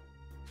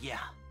 Yeah.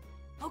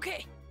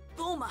 Okay,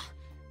 Bulma.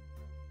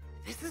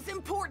 This is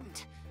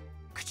important.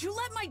 Could you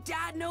let my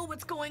dad know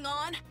what's going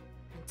on?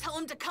 And tell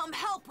him to come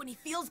help when he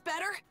feels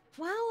better?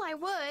 Well, I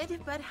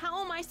would, but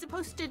how am I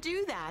supposed to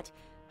do that?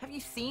 Have you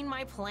seen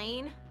my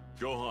plane?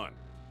 Gohan,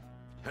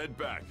 head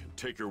back and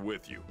take her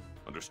with you.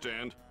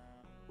 Understand?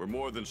 We're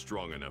more than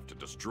strong enough to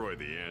destroy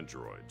the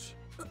androids.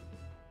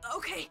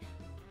 Okay,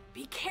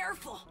 be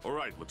careful. All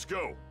right, let's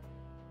go.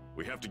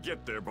 We have to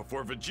get there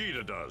before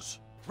Vegeta does.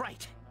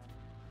 Right.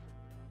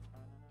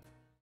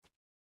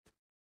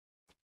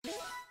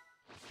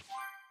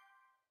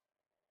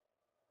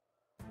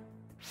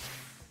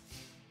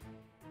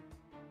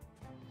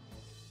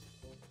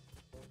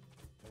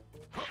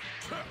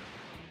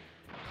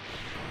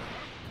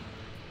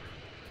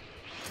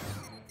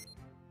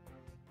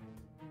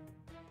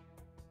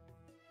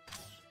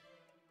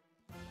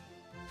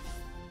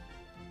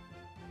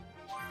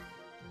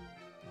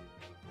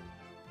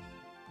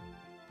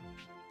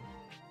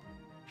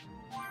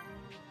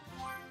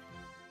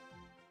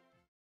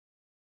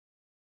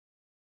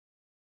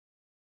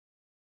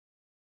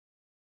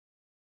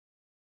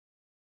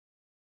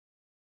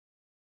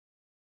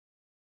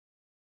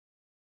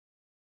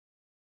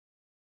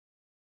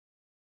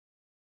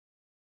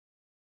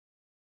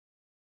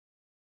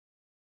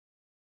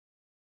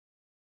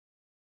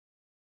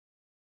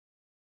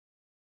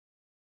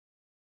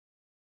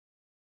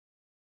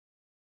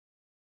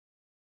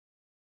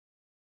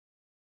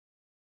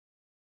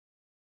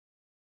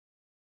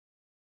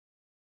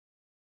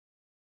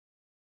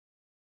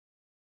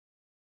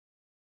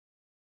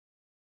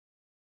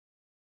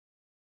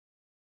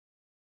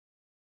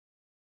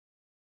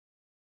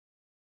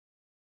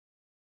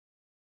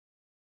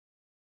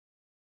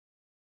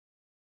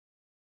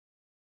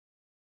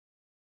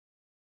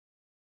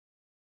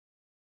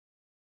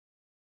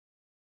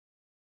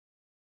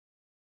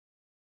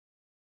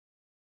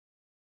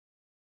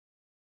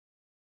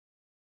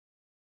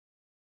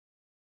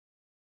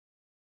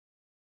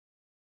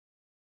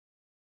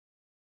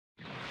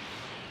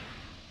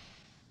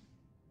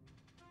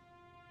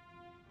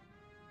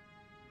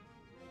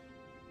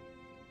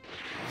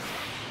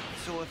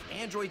 So if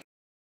Android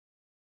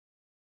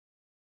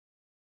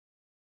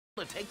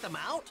to take them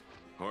out?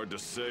 Hard to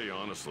say,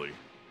 honestly.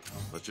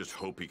 Let's just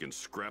hope he can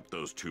scrap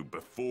those two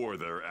before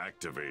they're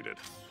activated.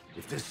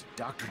 If this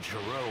Dr.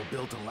 Giroux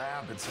built a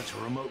lab in such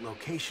a remote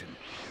location,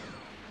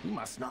 he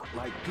must not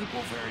like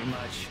people very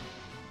much.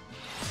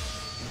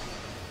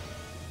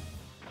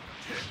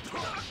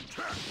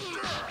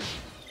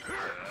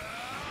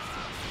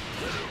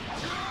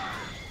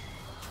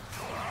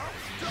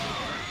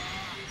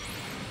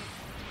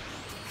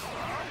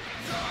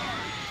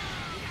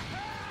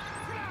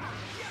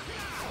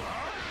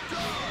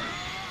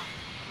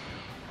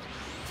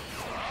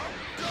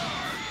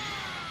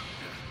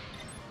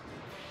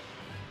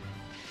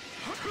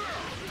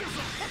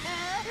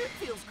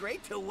 Feels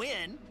great to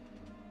win.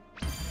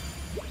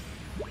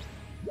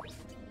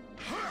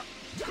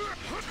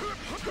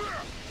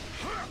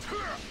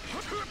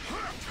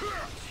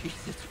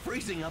 Jeez, it's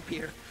freezing up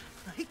here.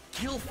 I'd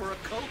kill for a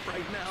coat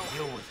right now.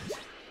 Deal with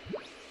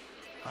it.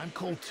 I'm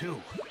cold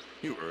too.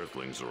 You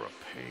Earthlings are a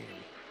pain.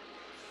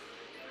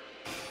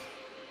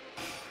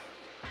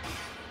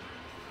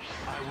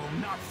 I will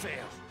not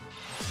fail.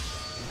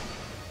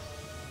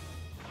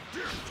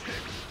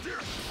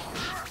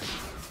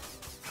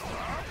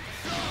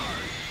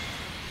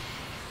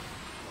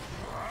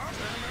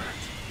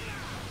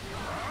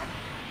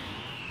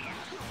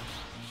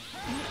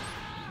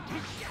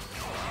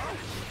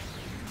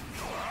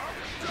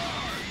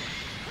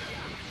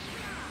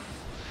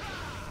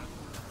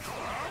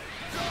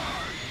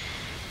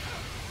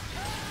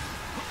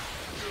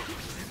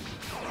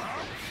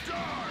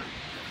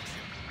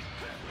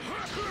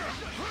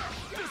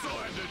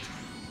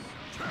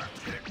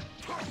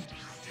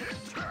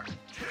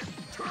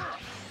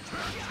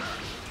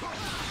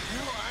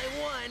 Well, I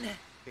won.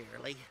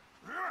 Barely.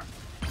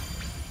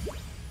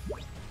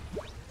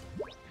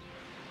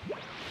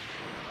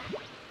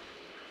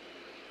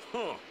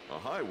 Huh, a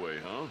highway,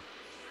 huh?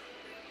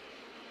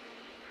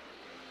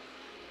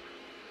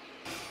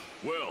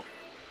 Well,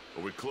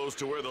 are we close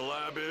to where the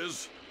lab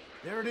is?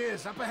 There it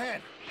is, up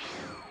ahead.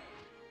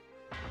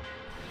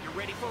 You're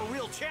ready for a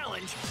real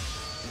challenge?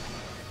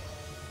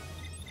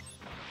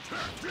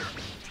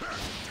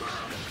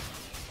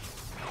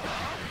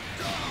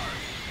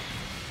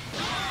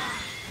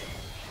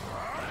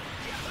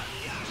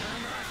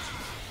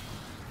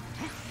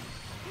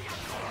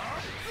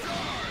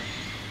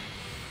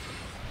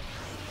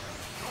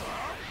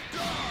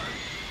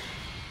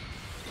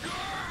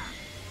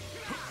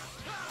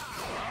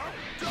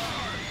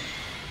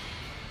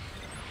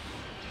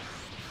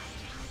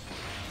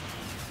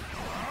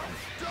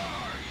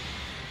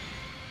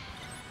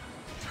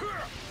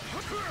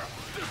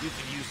 You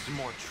could use some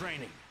more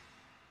training.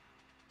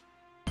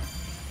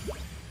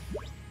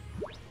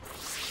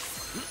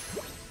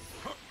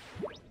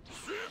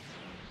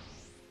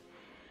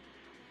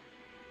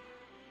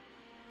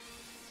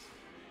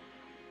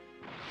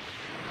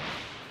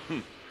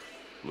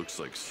 Looks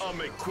like I'll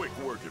make quick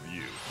work of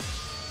you.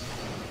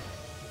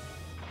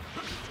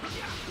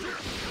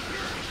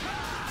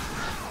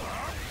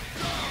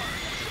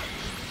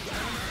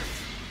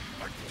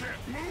 I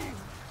can't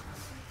move!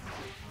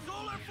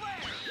 Solar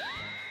flare!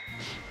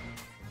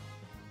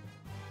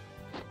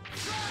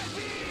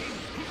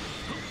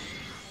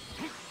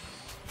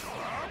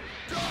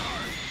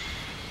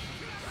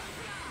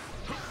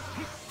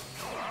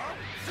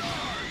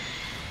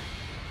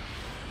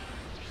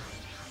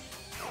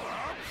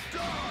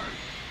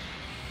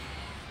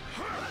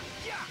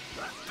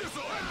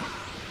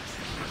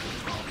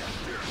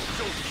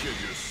 Don't kid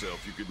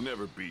yourself, you could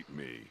never beat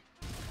me.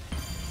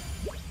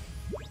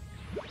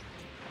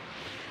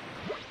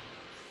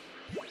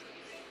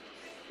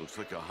 Looks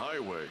like a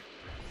highway.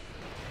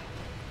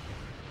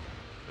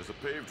 There's a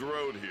paved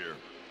road here.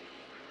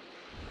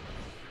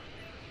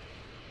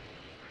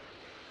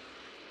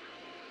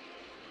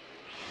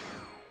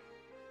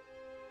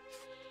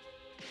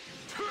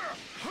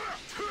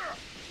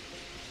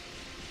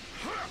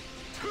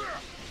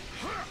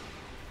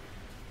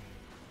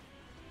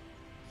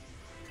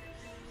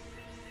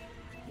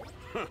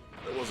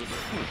 That wasn't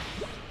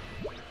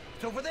bad.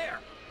 It's over there!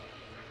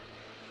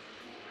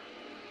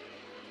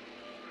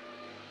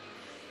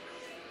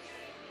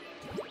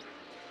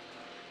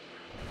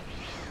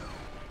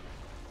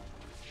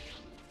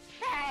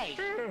 Hey!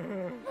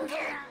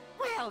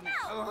 Well,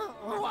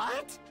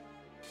 what?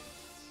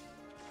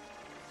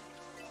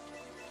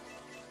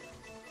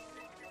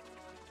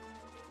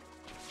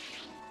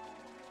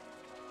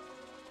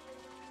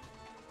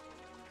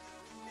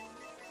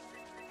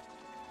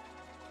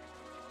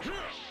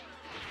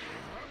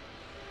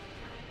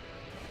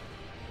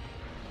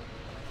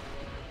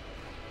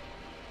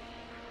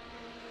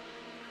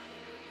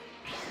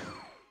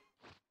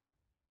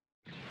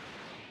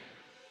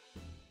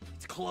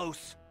 It's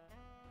close.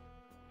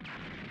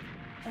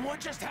 What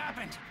just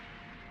happened?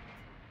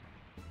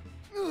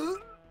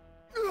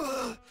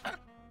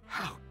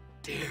 How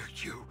dare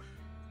you?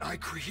 I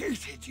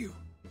created you.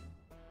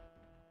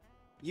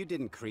 You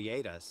didn't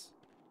create us.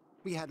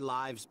 We had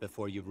lives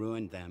before you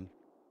ruined them.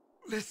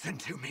 Listen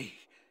to me.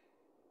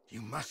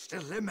 You must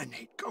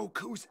eliminate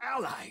Goku's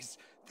allies.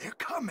 They're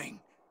coming.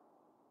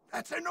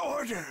 That's an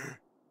order.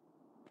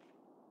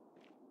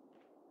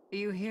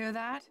 You hear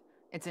that?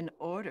 It's an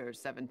order,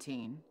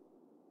 17.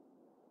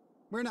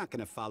 We're not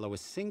gonna follow a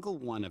single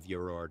one of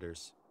your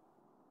orders.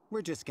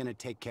 We're just gonna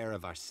take care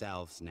of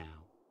ourselves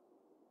now.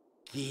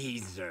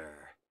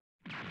 Geezer.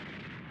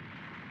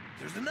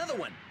 There's another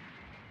one!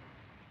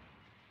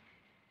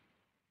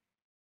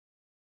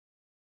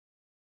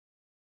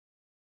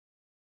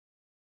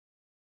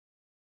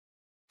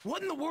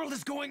 What in the world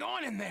is going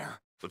on in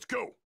there? Let's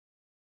go!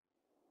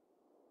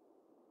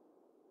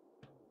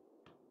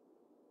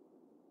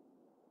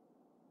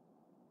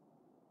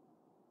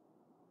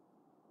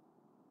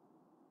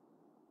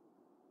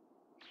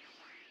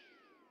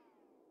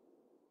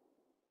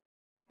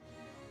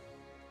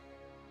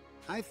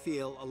 I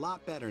feel a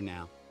lot better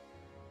now.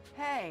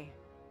 Hey,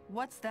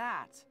 what's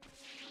that?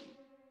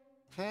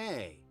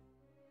 Hey.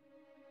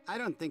 I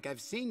don't think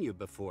I've seen you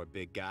before,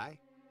 big guy.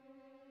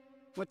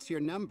 What's your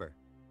number?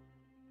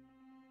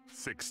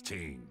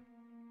 16.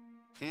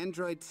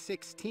 Android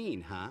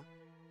 16, huh?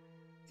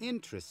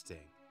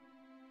 Interesting.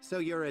 So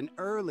you're an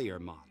earlier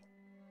model.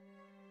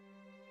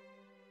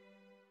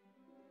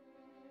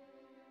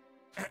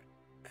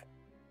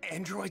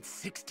 Android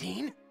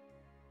 16?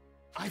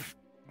 I've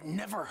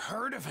never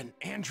heard of an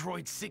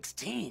Android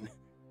 16.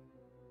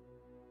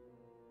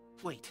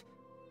 Wait,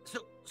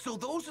 so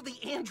those are the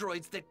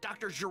androids that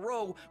Dr.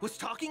 Gero was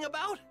talking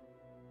about?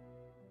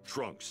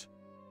 Trunks,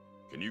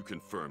 can you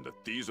confirm that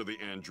these are the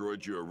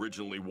androids you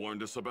originally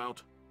warned us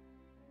about?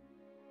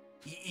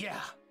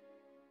 Yeah,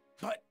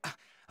 but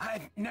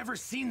I've never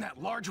seen that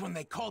large one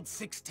they called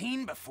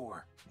 16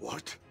 before.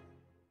 What?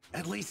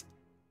 At least,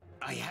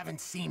 I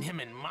haven't seen him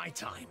in my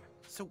time.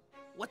 So,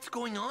 what's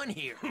going on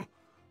here?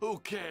 Who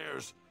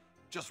cares?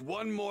 Just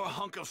one more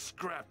hunk of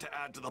scrap to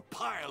add to the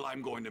pile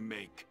I'm going to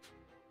make.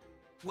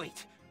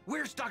 Wait,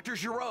 where's Dr.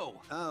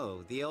 Gero?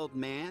 Oh, the old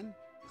man?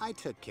 I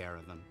took care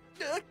of him.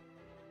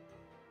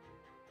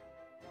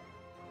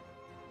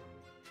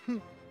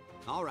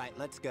 All right,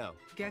 let's go.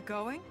 Get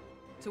going?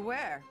 To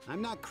where?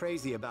 I'm not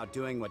crazy about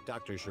doing what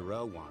Dr.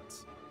 Gero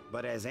wants,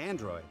 but as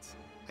androids,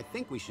 I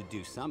think we should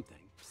do something.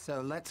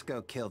 So let's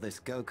go kill this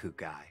Goku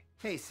guy.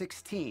 Hey,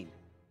 16.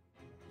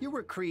 You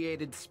were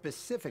created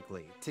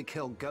specifically to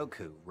kill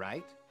Goku,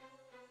 right?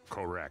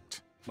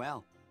 Correct.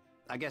 Well,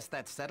 I guess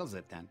that settles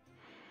it then.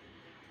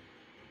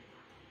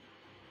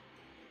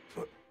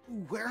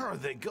 Where are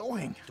they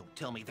going? Don't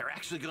tell me they're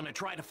actually gonna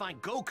try to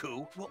find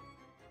Goku. Well,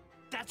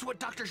 that's what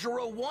Dr.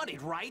 Gero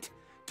wanted, right?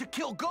 To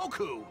kill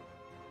Goku!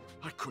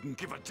 I couldn't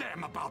give a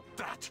damn about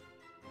that!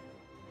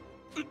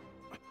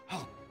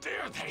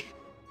 dare they?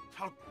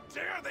 How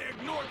dare they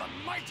ignore the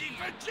mighty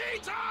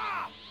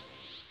Vegeta!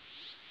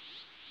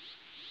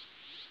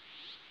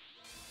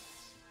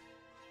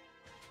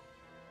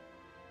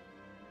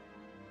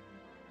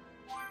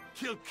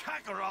 Kill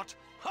Kakarot?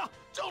 Huh!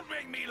 Don't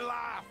make me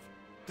laugh!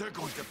 They're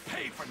going to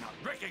pay for not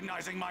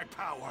recognizing my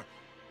power.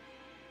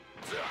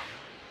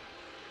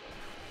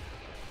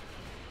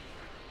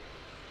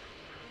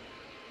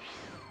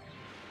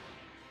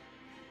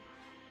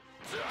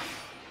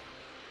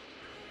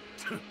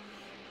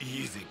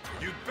 Easy.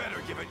 You'd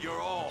better give it your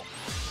all.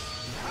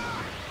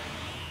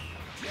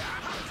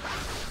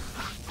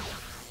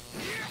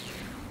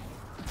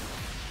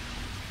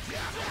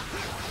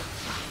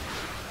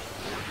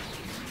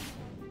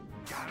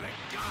 Got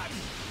a gun!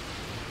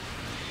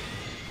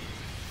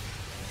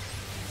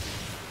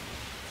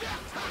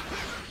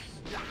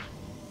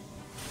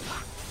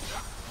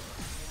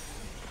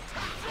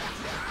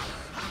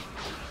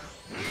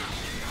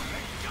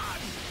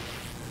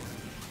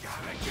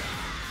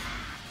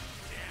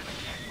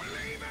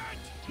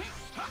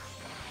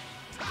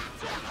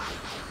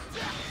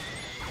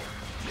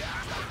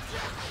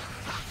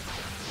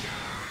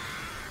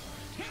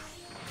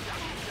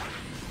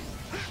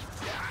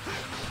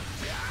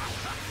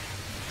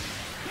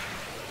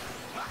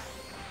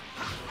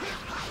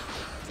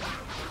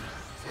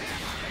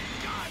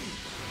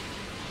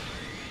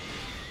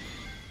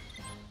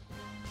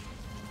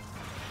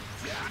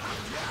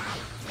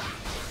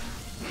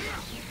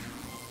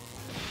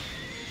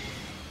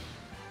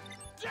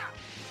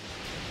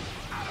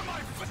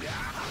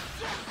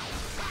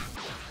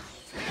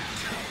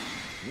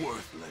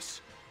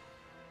 Worthless.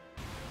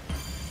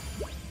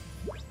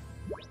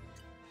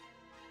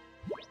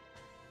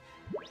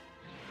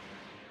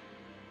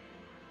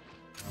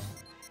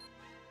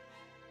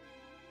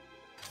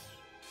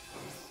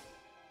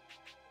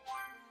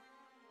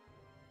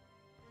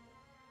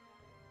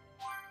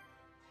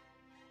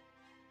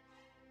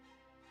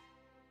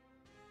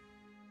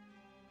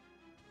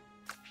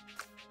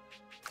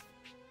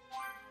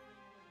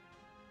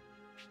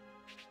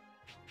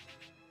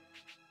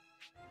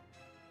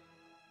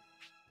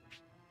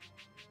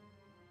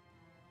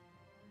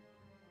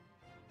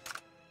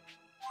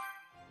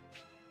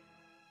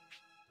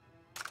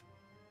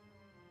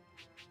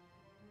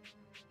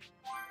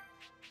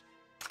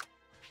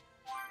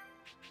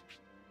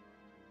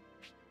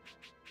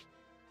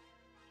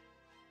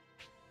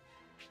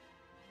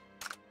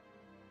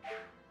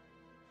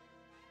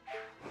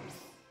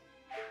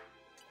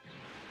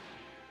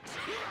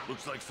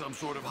 Looks like some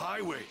sort of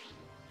highway.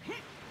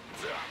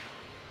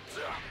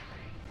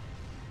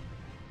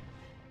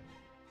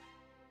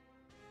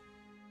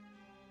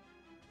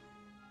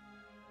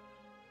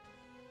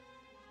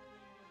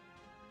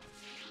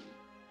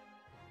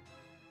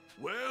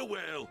 Well,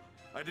 well,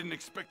 I didn't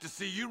expect to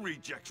see you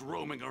rejects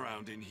roaming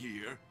around in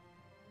here.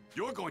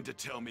 You're going to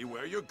tell me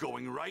where you're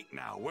going right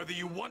now, whether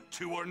you want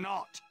to or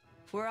not.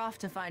 We're off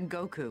to find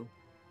Goku.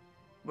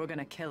 We're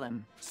gonna kill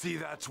him. See,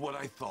 that's what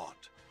I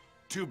thought.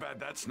 Too bad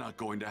that's not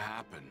going to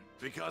happen,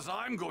 because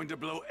I'm going to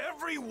blow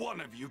every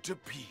one of you to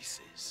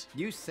pieces.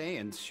 You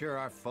Saiyans sure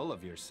are full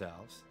of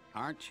yourselves,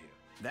 aren't you?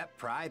 That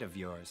pride of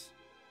yours.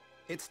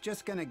 It's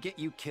just gonna get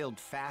you killed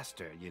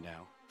faster, you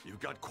know. You've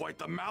got quite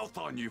the mouth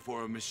on you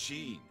for a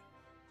machine.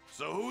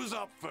 So who's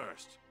up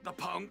first? The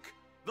punk?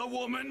 The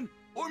woman?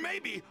 Or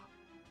maybe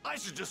I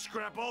should just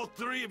scrap all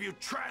three of you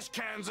trash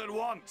cans at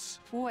once?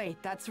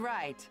 Wait, that's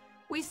right.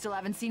 We still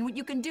haven't seen what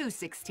you can do,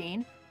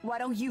 16. Why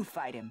don't you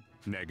fight him?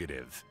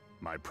 Negative.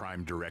 My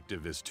prime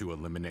directive is to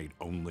eliminate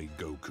only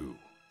Goku.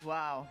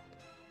 Wow,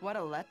 what a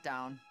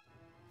letdown.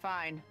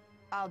 Fine,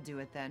 I'll do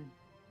it then.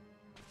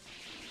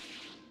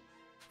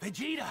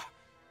 Vegeta,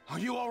 are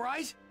you all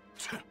right?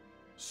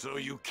 So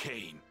you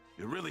came.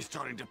 You're really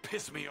starting to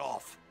piss me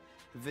off.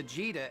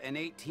 Vegeta and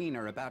 18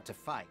 are about to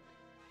fight.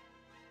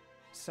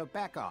 So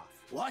back off.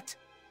 What?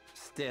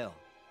 Still,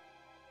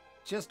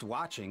 just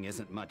watching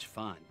isn't much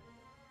fun.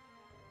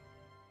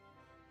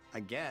 I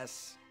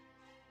guess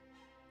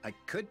I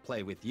could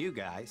play with you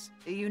guys.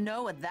 You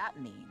know what that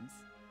means.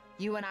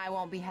 You and I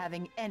won't be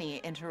having any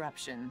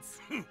interruptions.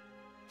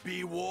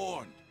 Be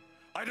warned.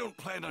 I don't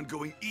plan on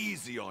going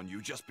easy on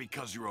you just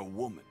because you're a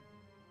woman.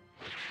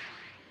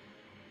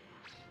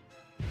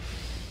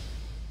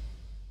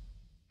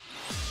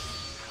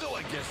 Though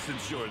I guess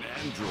since you're an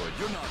android,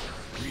 you're not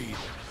really a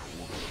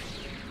woman.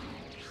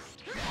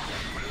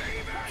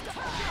 Believe it!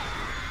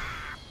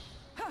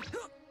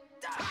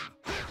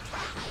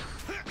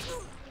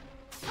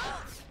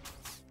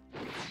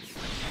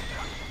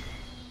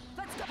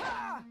 Let's go!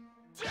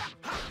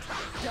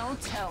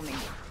 Don't tell me.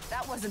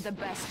 That wasn't the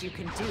best you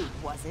can do,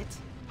 was it?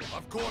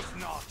 Of course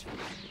not.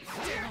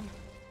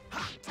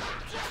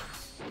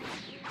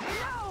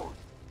 No!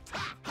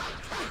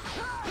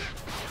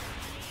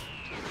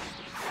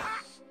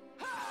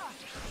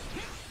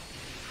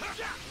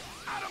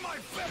 Out of my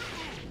face!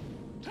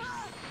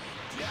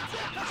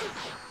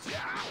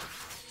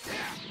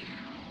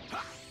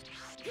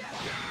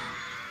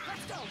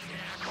 Let's go!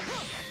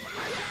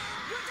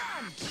 You're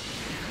done!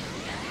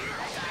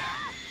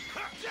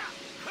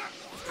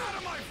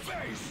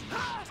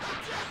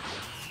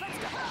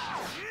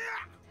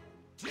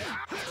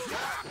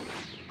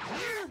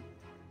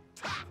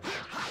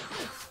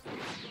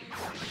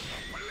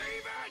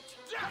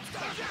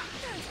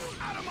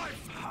 Out of my...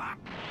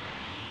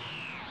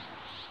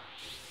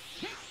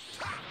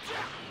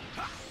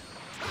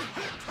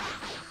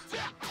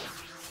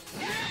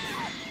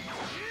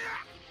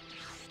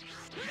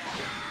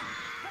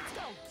 Let's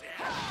go!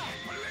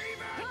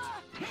 Believe it!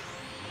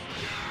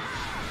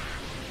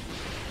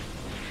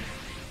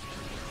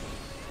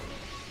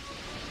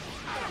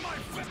 Out of my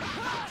face!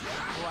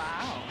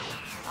 Wow.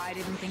 I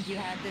didn't think you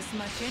had this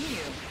much in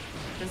you.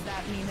 Does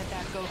that mean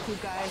that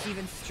Goku guy is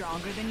even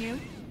stronger than you?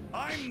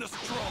 I'm the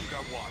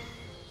stronger one.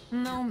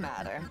 No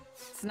matter.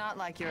 It's not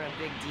like you're a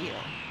big deal.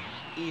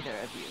 Either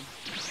of you.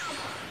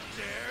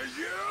 Dare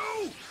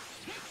you!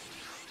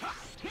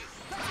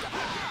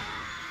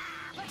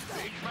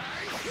 Big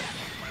bang!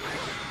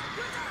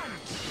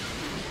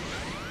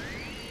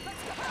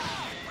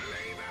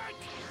 Believe it!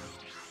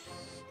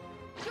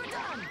 You're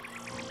done!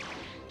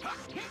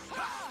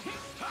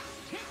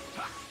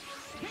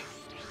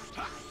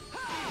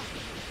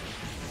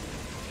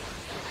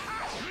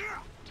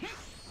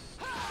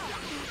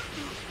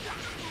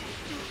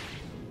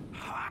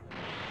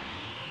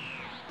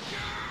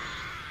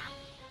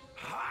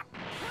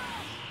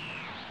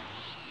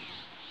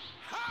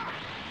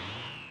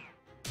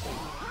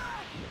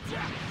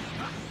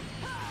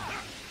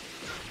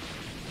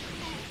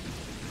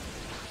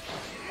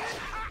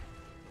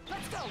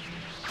 Let's go!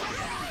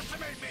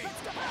 Underestimate me!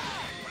 Let's go!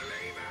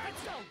 Believe it!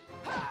 Let's go!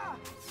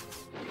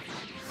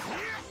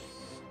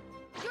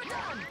 You're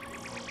done!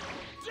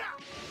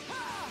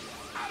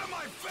 Out of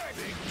my face!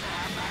 Big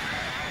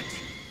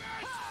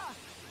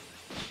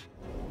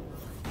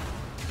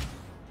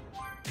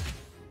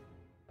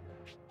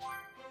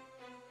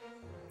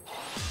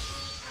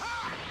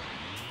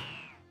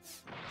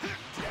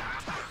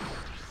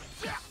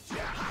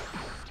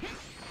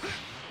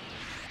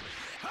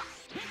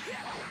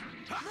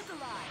Look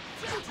alive!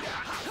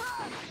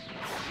 Done!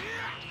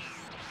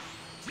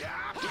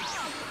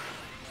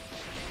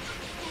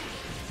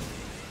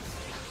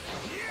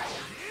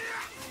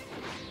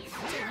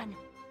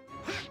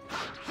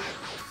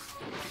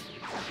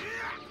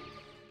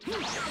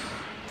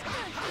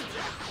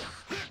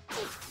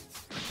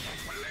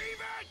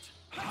 Believe it!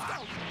 Let's go! You're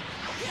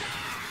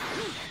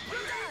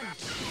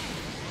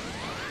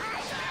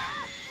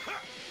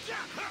done!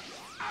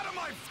 Out of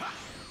my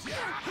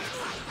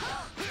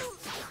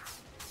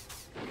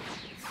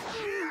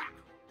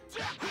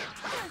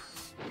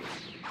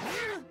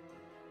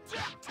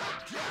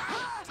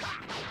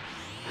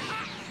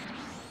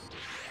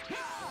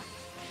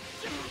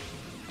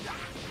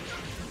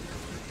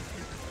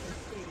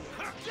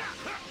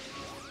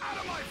Out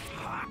of my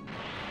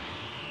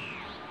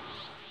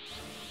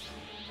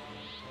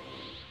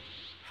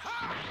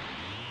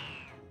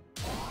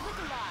Look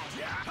alive!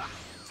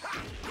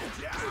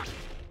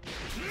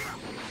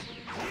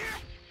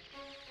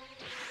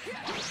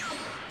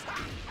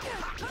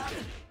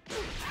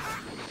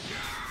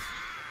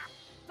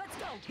 Let's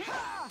go!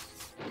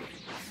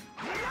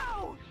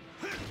 No!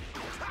 Believe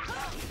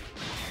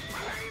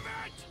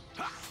it!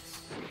 Believe it!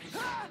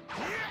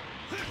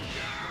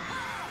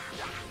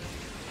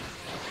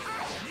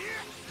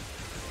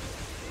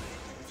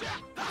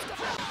 Let's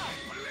go!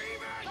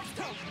 Believe it! Let's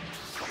go!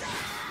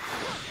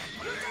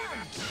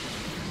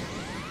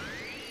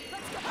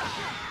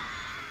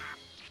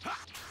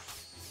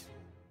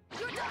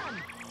 You're done!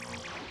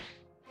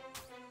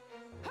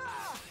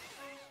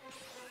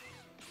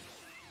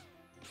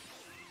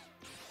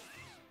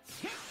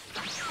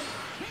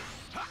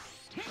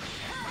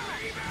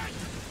 Believe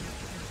it!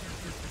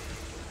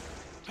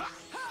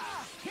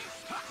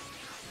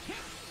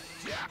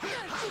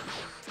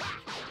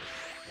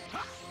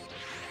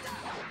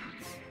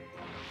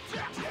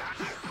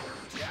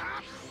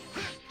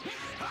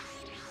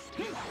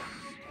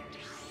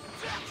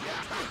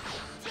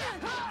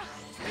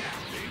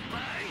 Big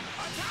bang!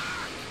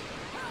 Attack!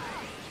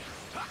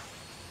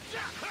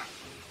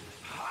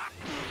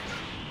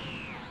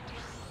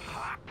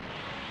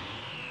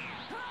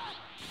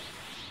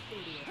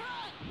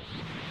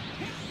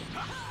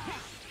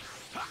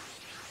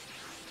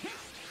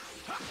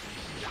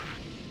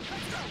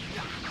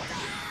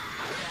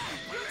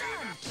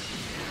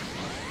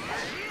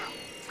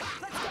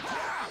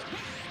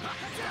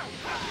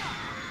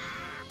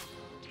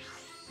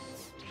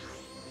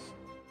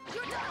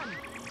 You're done!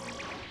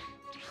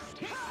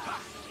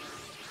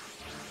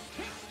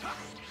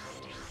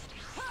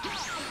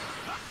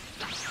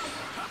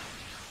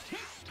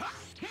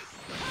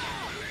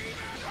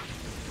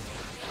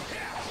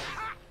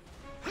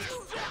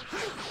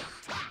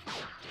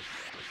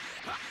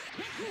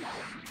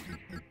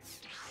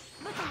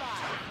 Look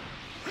alive!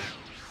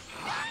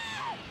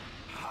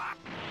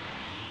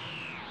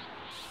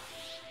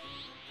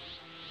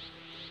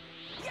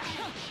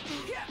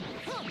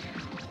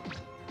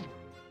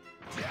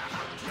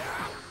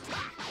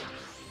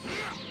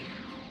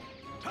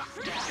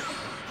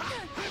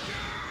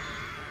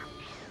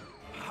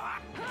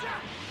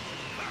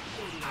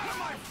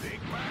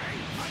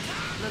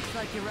 Looks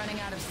like you're running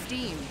out of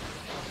steam.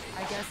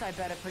 I guess I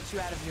better put you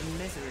out of your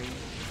misery.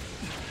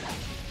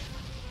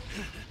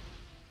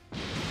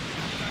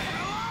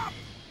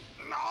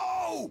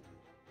 No!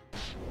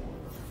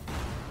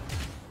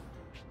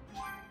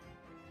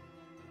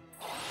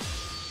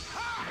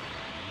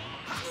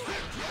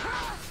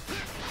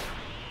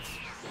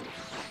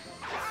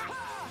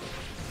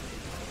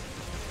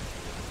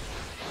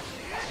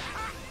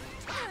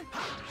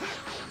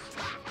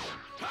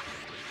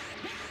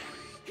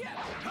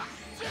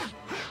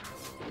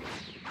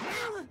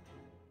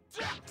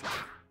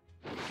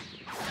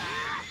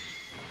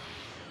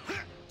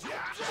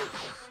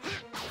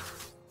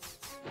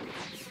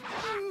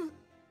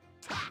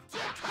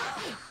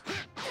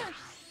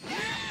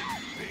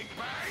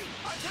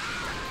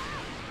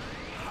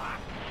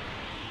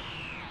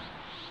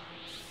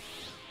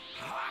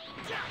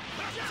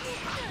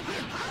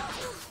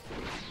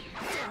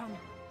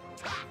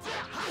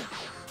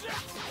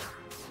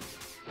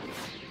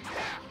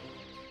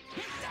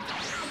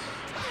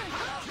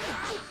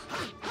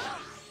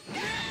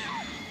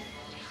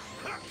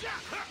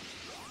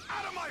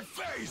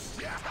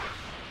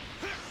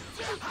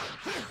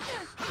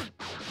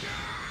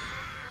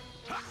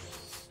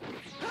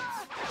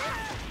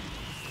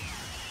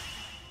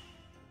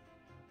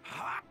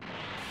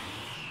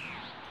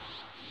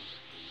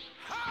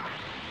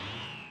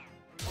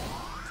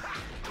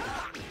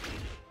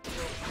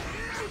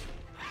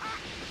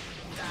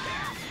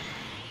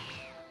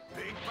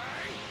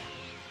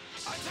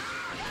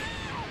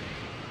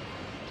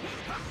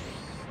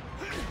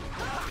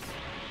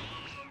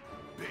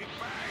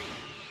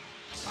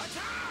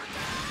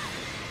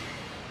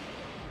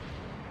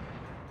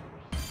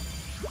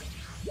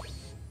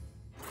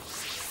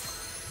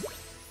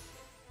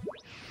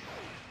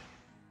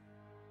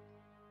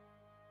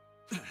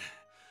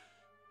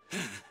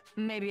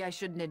 Maybe I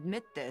shouldn't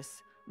admit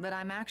this, but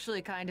I'm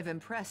actually kind of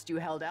impressed you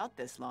held out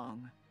this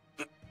long.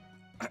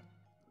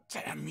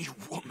 Damn you,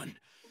 woman.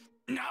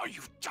 Now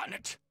you've done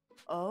it.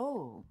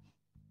 Oh.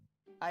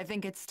 I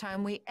think it's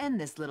time we end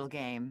this little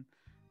game.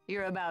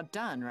 You're about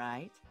done,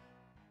 right?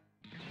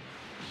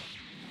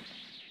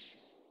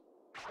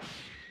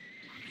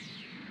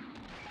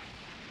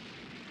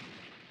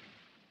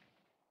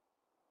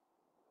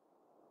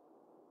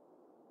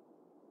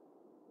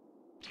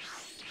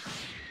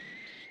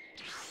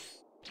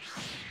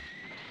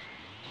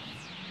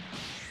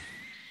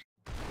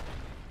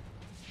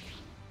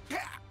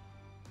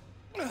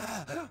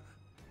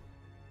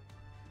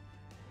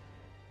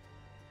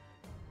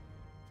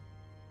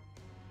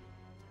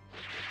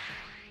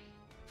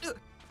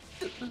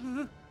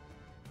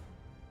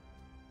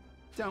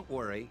 Don't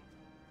worry.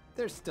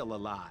 They're still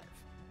alive.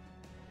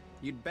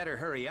 You'd better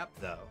hurry up,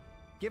 though.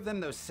 Give them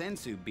those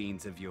sensu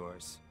beans of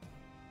yours.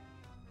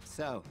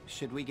 So,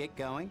 should we get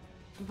going?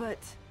 But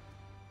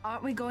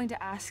aren't we going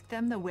to ask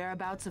them the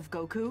whereabouts of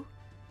Goku?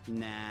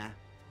 Nah.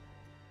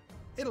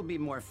 It'll be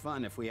more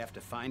fun if we have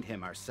to find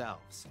him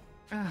ourselves.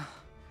 Ugh.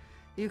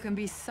 You can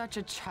be such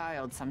a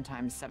child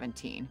sometimes,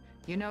 17.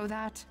 You know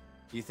that?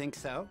 You think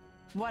so?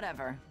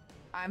 Whatever.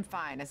 I'm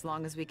fine as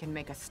long as we can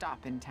make a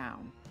stop in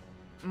town.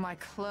 My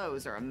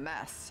clothes are a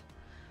mess.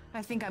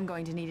 I think I'm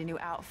going to need a new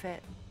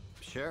outfit.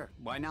 Sure,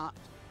 why not?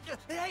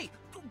 Hey!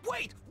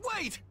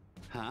 Wait!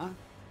 Huh?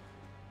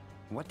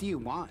 What do you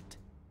want?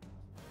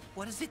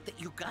 What is it that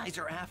you guys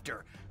are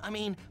after? I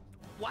mean,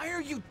 why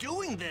are you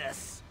doing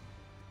this?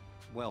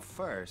 Well,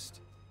 first,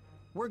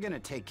 we're gonna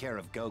take care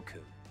of Goku.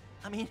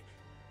 I mean,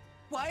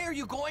 why are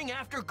you going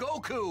after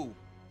Goku?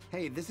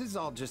 Hey, this is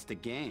all just a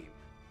game.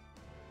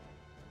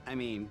 I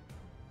mean,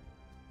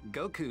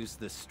 Goku's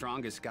the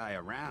strongest guy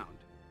around.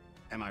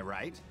 Am I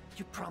right?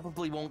 You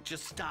probably won't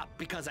just stop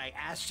because I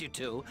asked you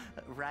to,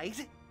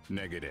 right?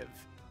 Negative.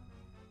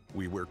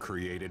 We were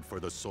created for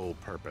the sole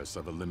purpose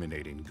of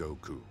eliminating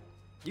Goku.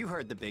 You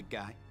heard the big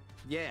guy.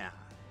 Yeah.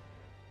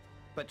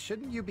 But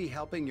shouldn't you be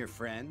helping your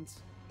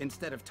friends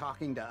instead of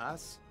talking to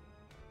us?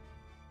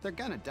 They're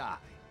gonna die.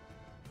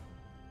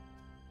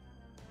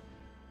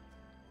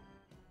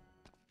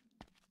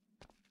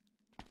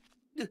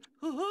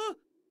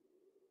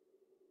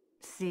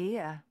 See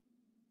ya.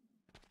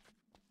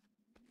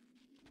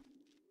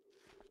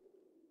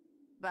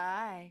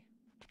 Bye.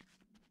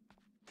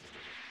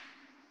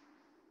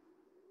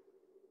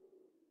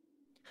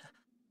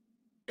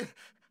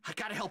 I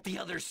gotta help the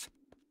others.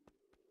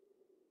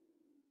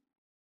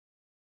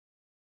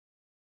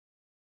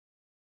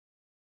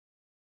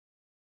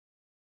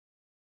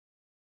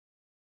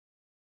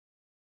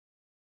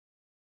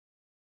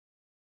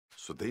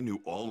 So they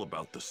knew all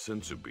about the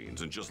sensu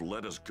beans and just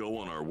let us go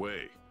on our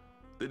way.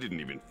 They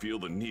didn't even feel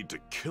the need to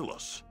kill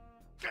us.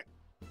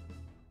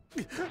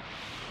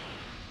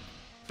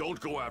 Don't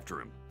go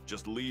after him.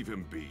 Just leave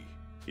him be.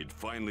 He'd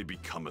finally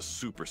become a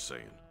Super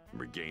Saiyan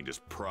and regained his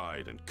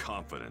pride and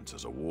confidence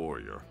as a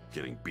warrior.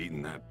 Getting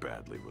beaten that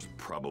badly was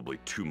probably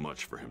too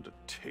much for him to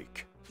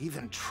take.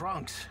 Even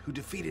Trunks, who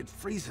defeated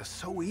Frieza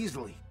so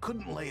easily,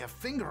 couldn't lay a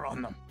finger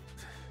on them.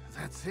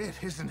 That's it,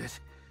 isn't it?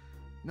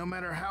 No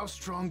matter how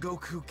strong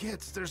Goku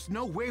gets, there's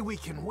no way we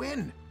can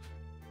win.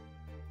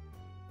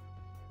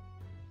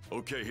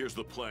 Okay, here's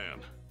the plan.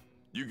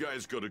 You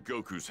guys go to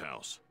Goku's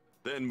house,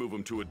 then move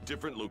him to a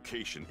different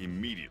location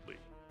immediately.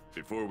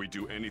 Before we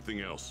do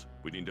anything else,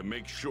 we need to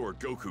make sure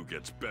Goku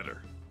gets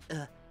better.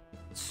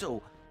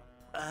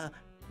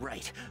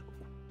 Right.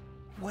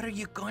 What are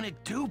you gonna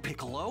do,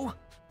 Piccolo?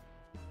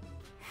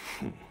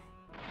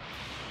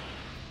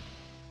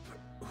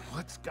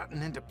 What's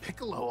gotten into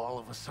Piccolo all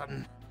of a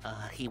sudden?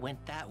 He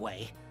went that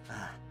way.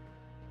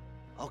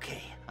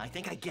 Okay, I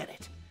think I get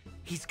it.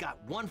 He's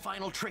got one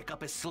final trick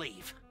up his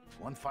sleeve.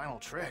 One final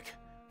trick?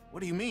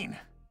 What do you mean?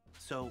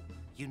 So,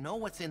 you know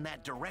what's in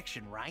that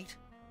direction, right?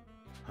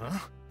 Huh?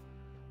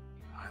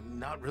 I'm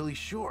not really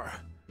sure.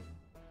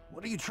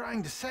 What are you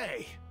trying to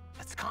say?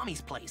 That's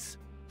Kami's place.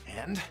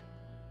 And?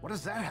 What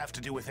does that have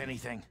to do with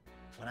anything?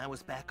 When I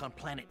was back on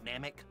planet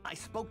Namek, I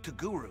spoke to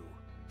Guru.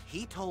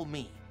 He told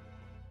me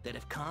that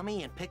if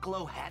Kami and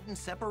Piccolo hadn't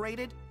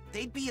separated,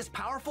 they'd be as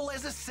powerful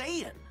as a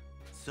Saiyan.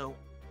 So,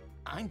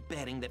 I'm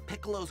betting that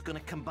Piccolo's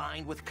gonna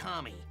combine with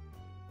Kami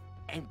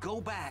and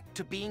go back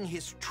to being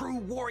his true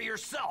warrior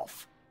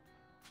self.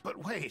 But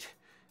wait,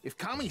 if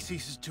Kami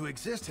ceases to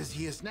exist as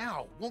he is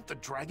now, won't the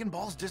Dragon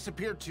Balls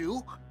disappear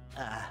too?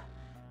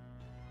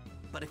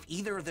 But if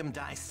either of them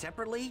die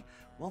separately,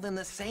 well then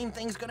the same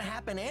thing's gonna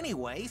happen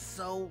anyway,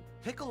 so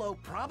Piccolo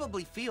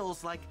probably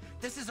feels like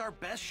this is our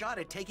best shot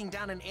at taking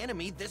down an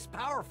enemy this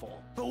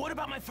powerful. But what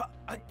about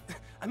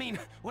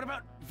what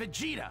about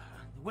Vegeta?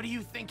 What do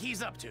you think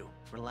he's up to?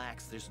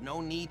 Relax, there's no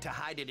need to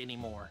hide it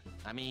anymore.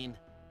 I mean,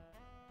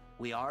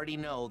 we already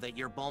know that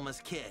you're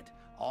Bulma's kid,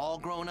 all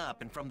grown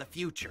up and from the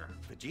future.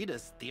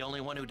 Vegeta's the only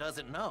one who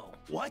doesn't know.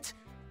 What?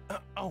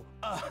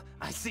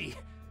 I see.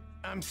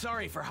 I'm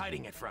sorry for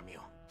hiding it from you.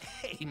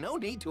 Hey, no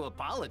need to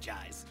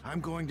apologize. I'm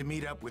going to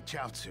meet up with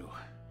Chaozu.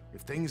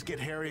 If things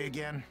get hairy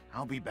again,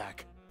 I'll be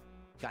back.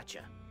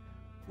 Gotcha.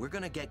 We're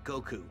gonna get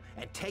Goku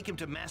and take him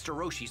to Master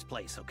Roshi's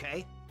place,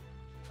 okay?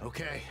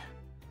 Okay.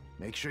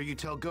 Make sure you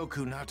tell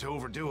Goku not to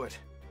overdo it.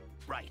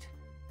 Right.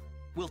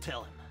 We'll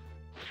tell him.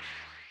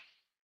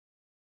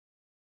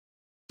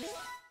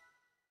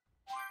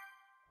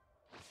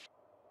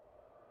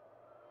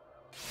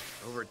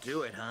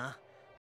 Overdo it, huh?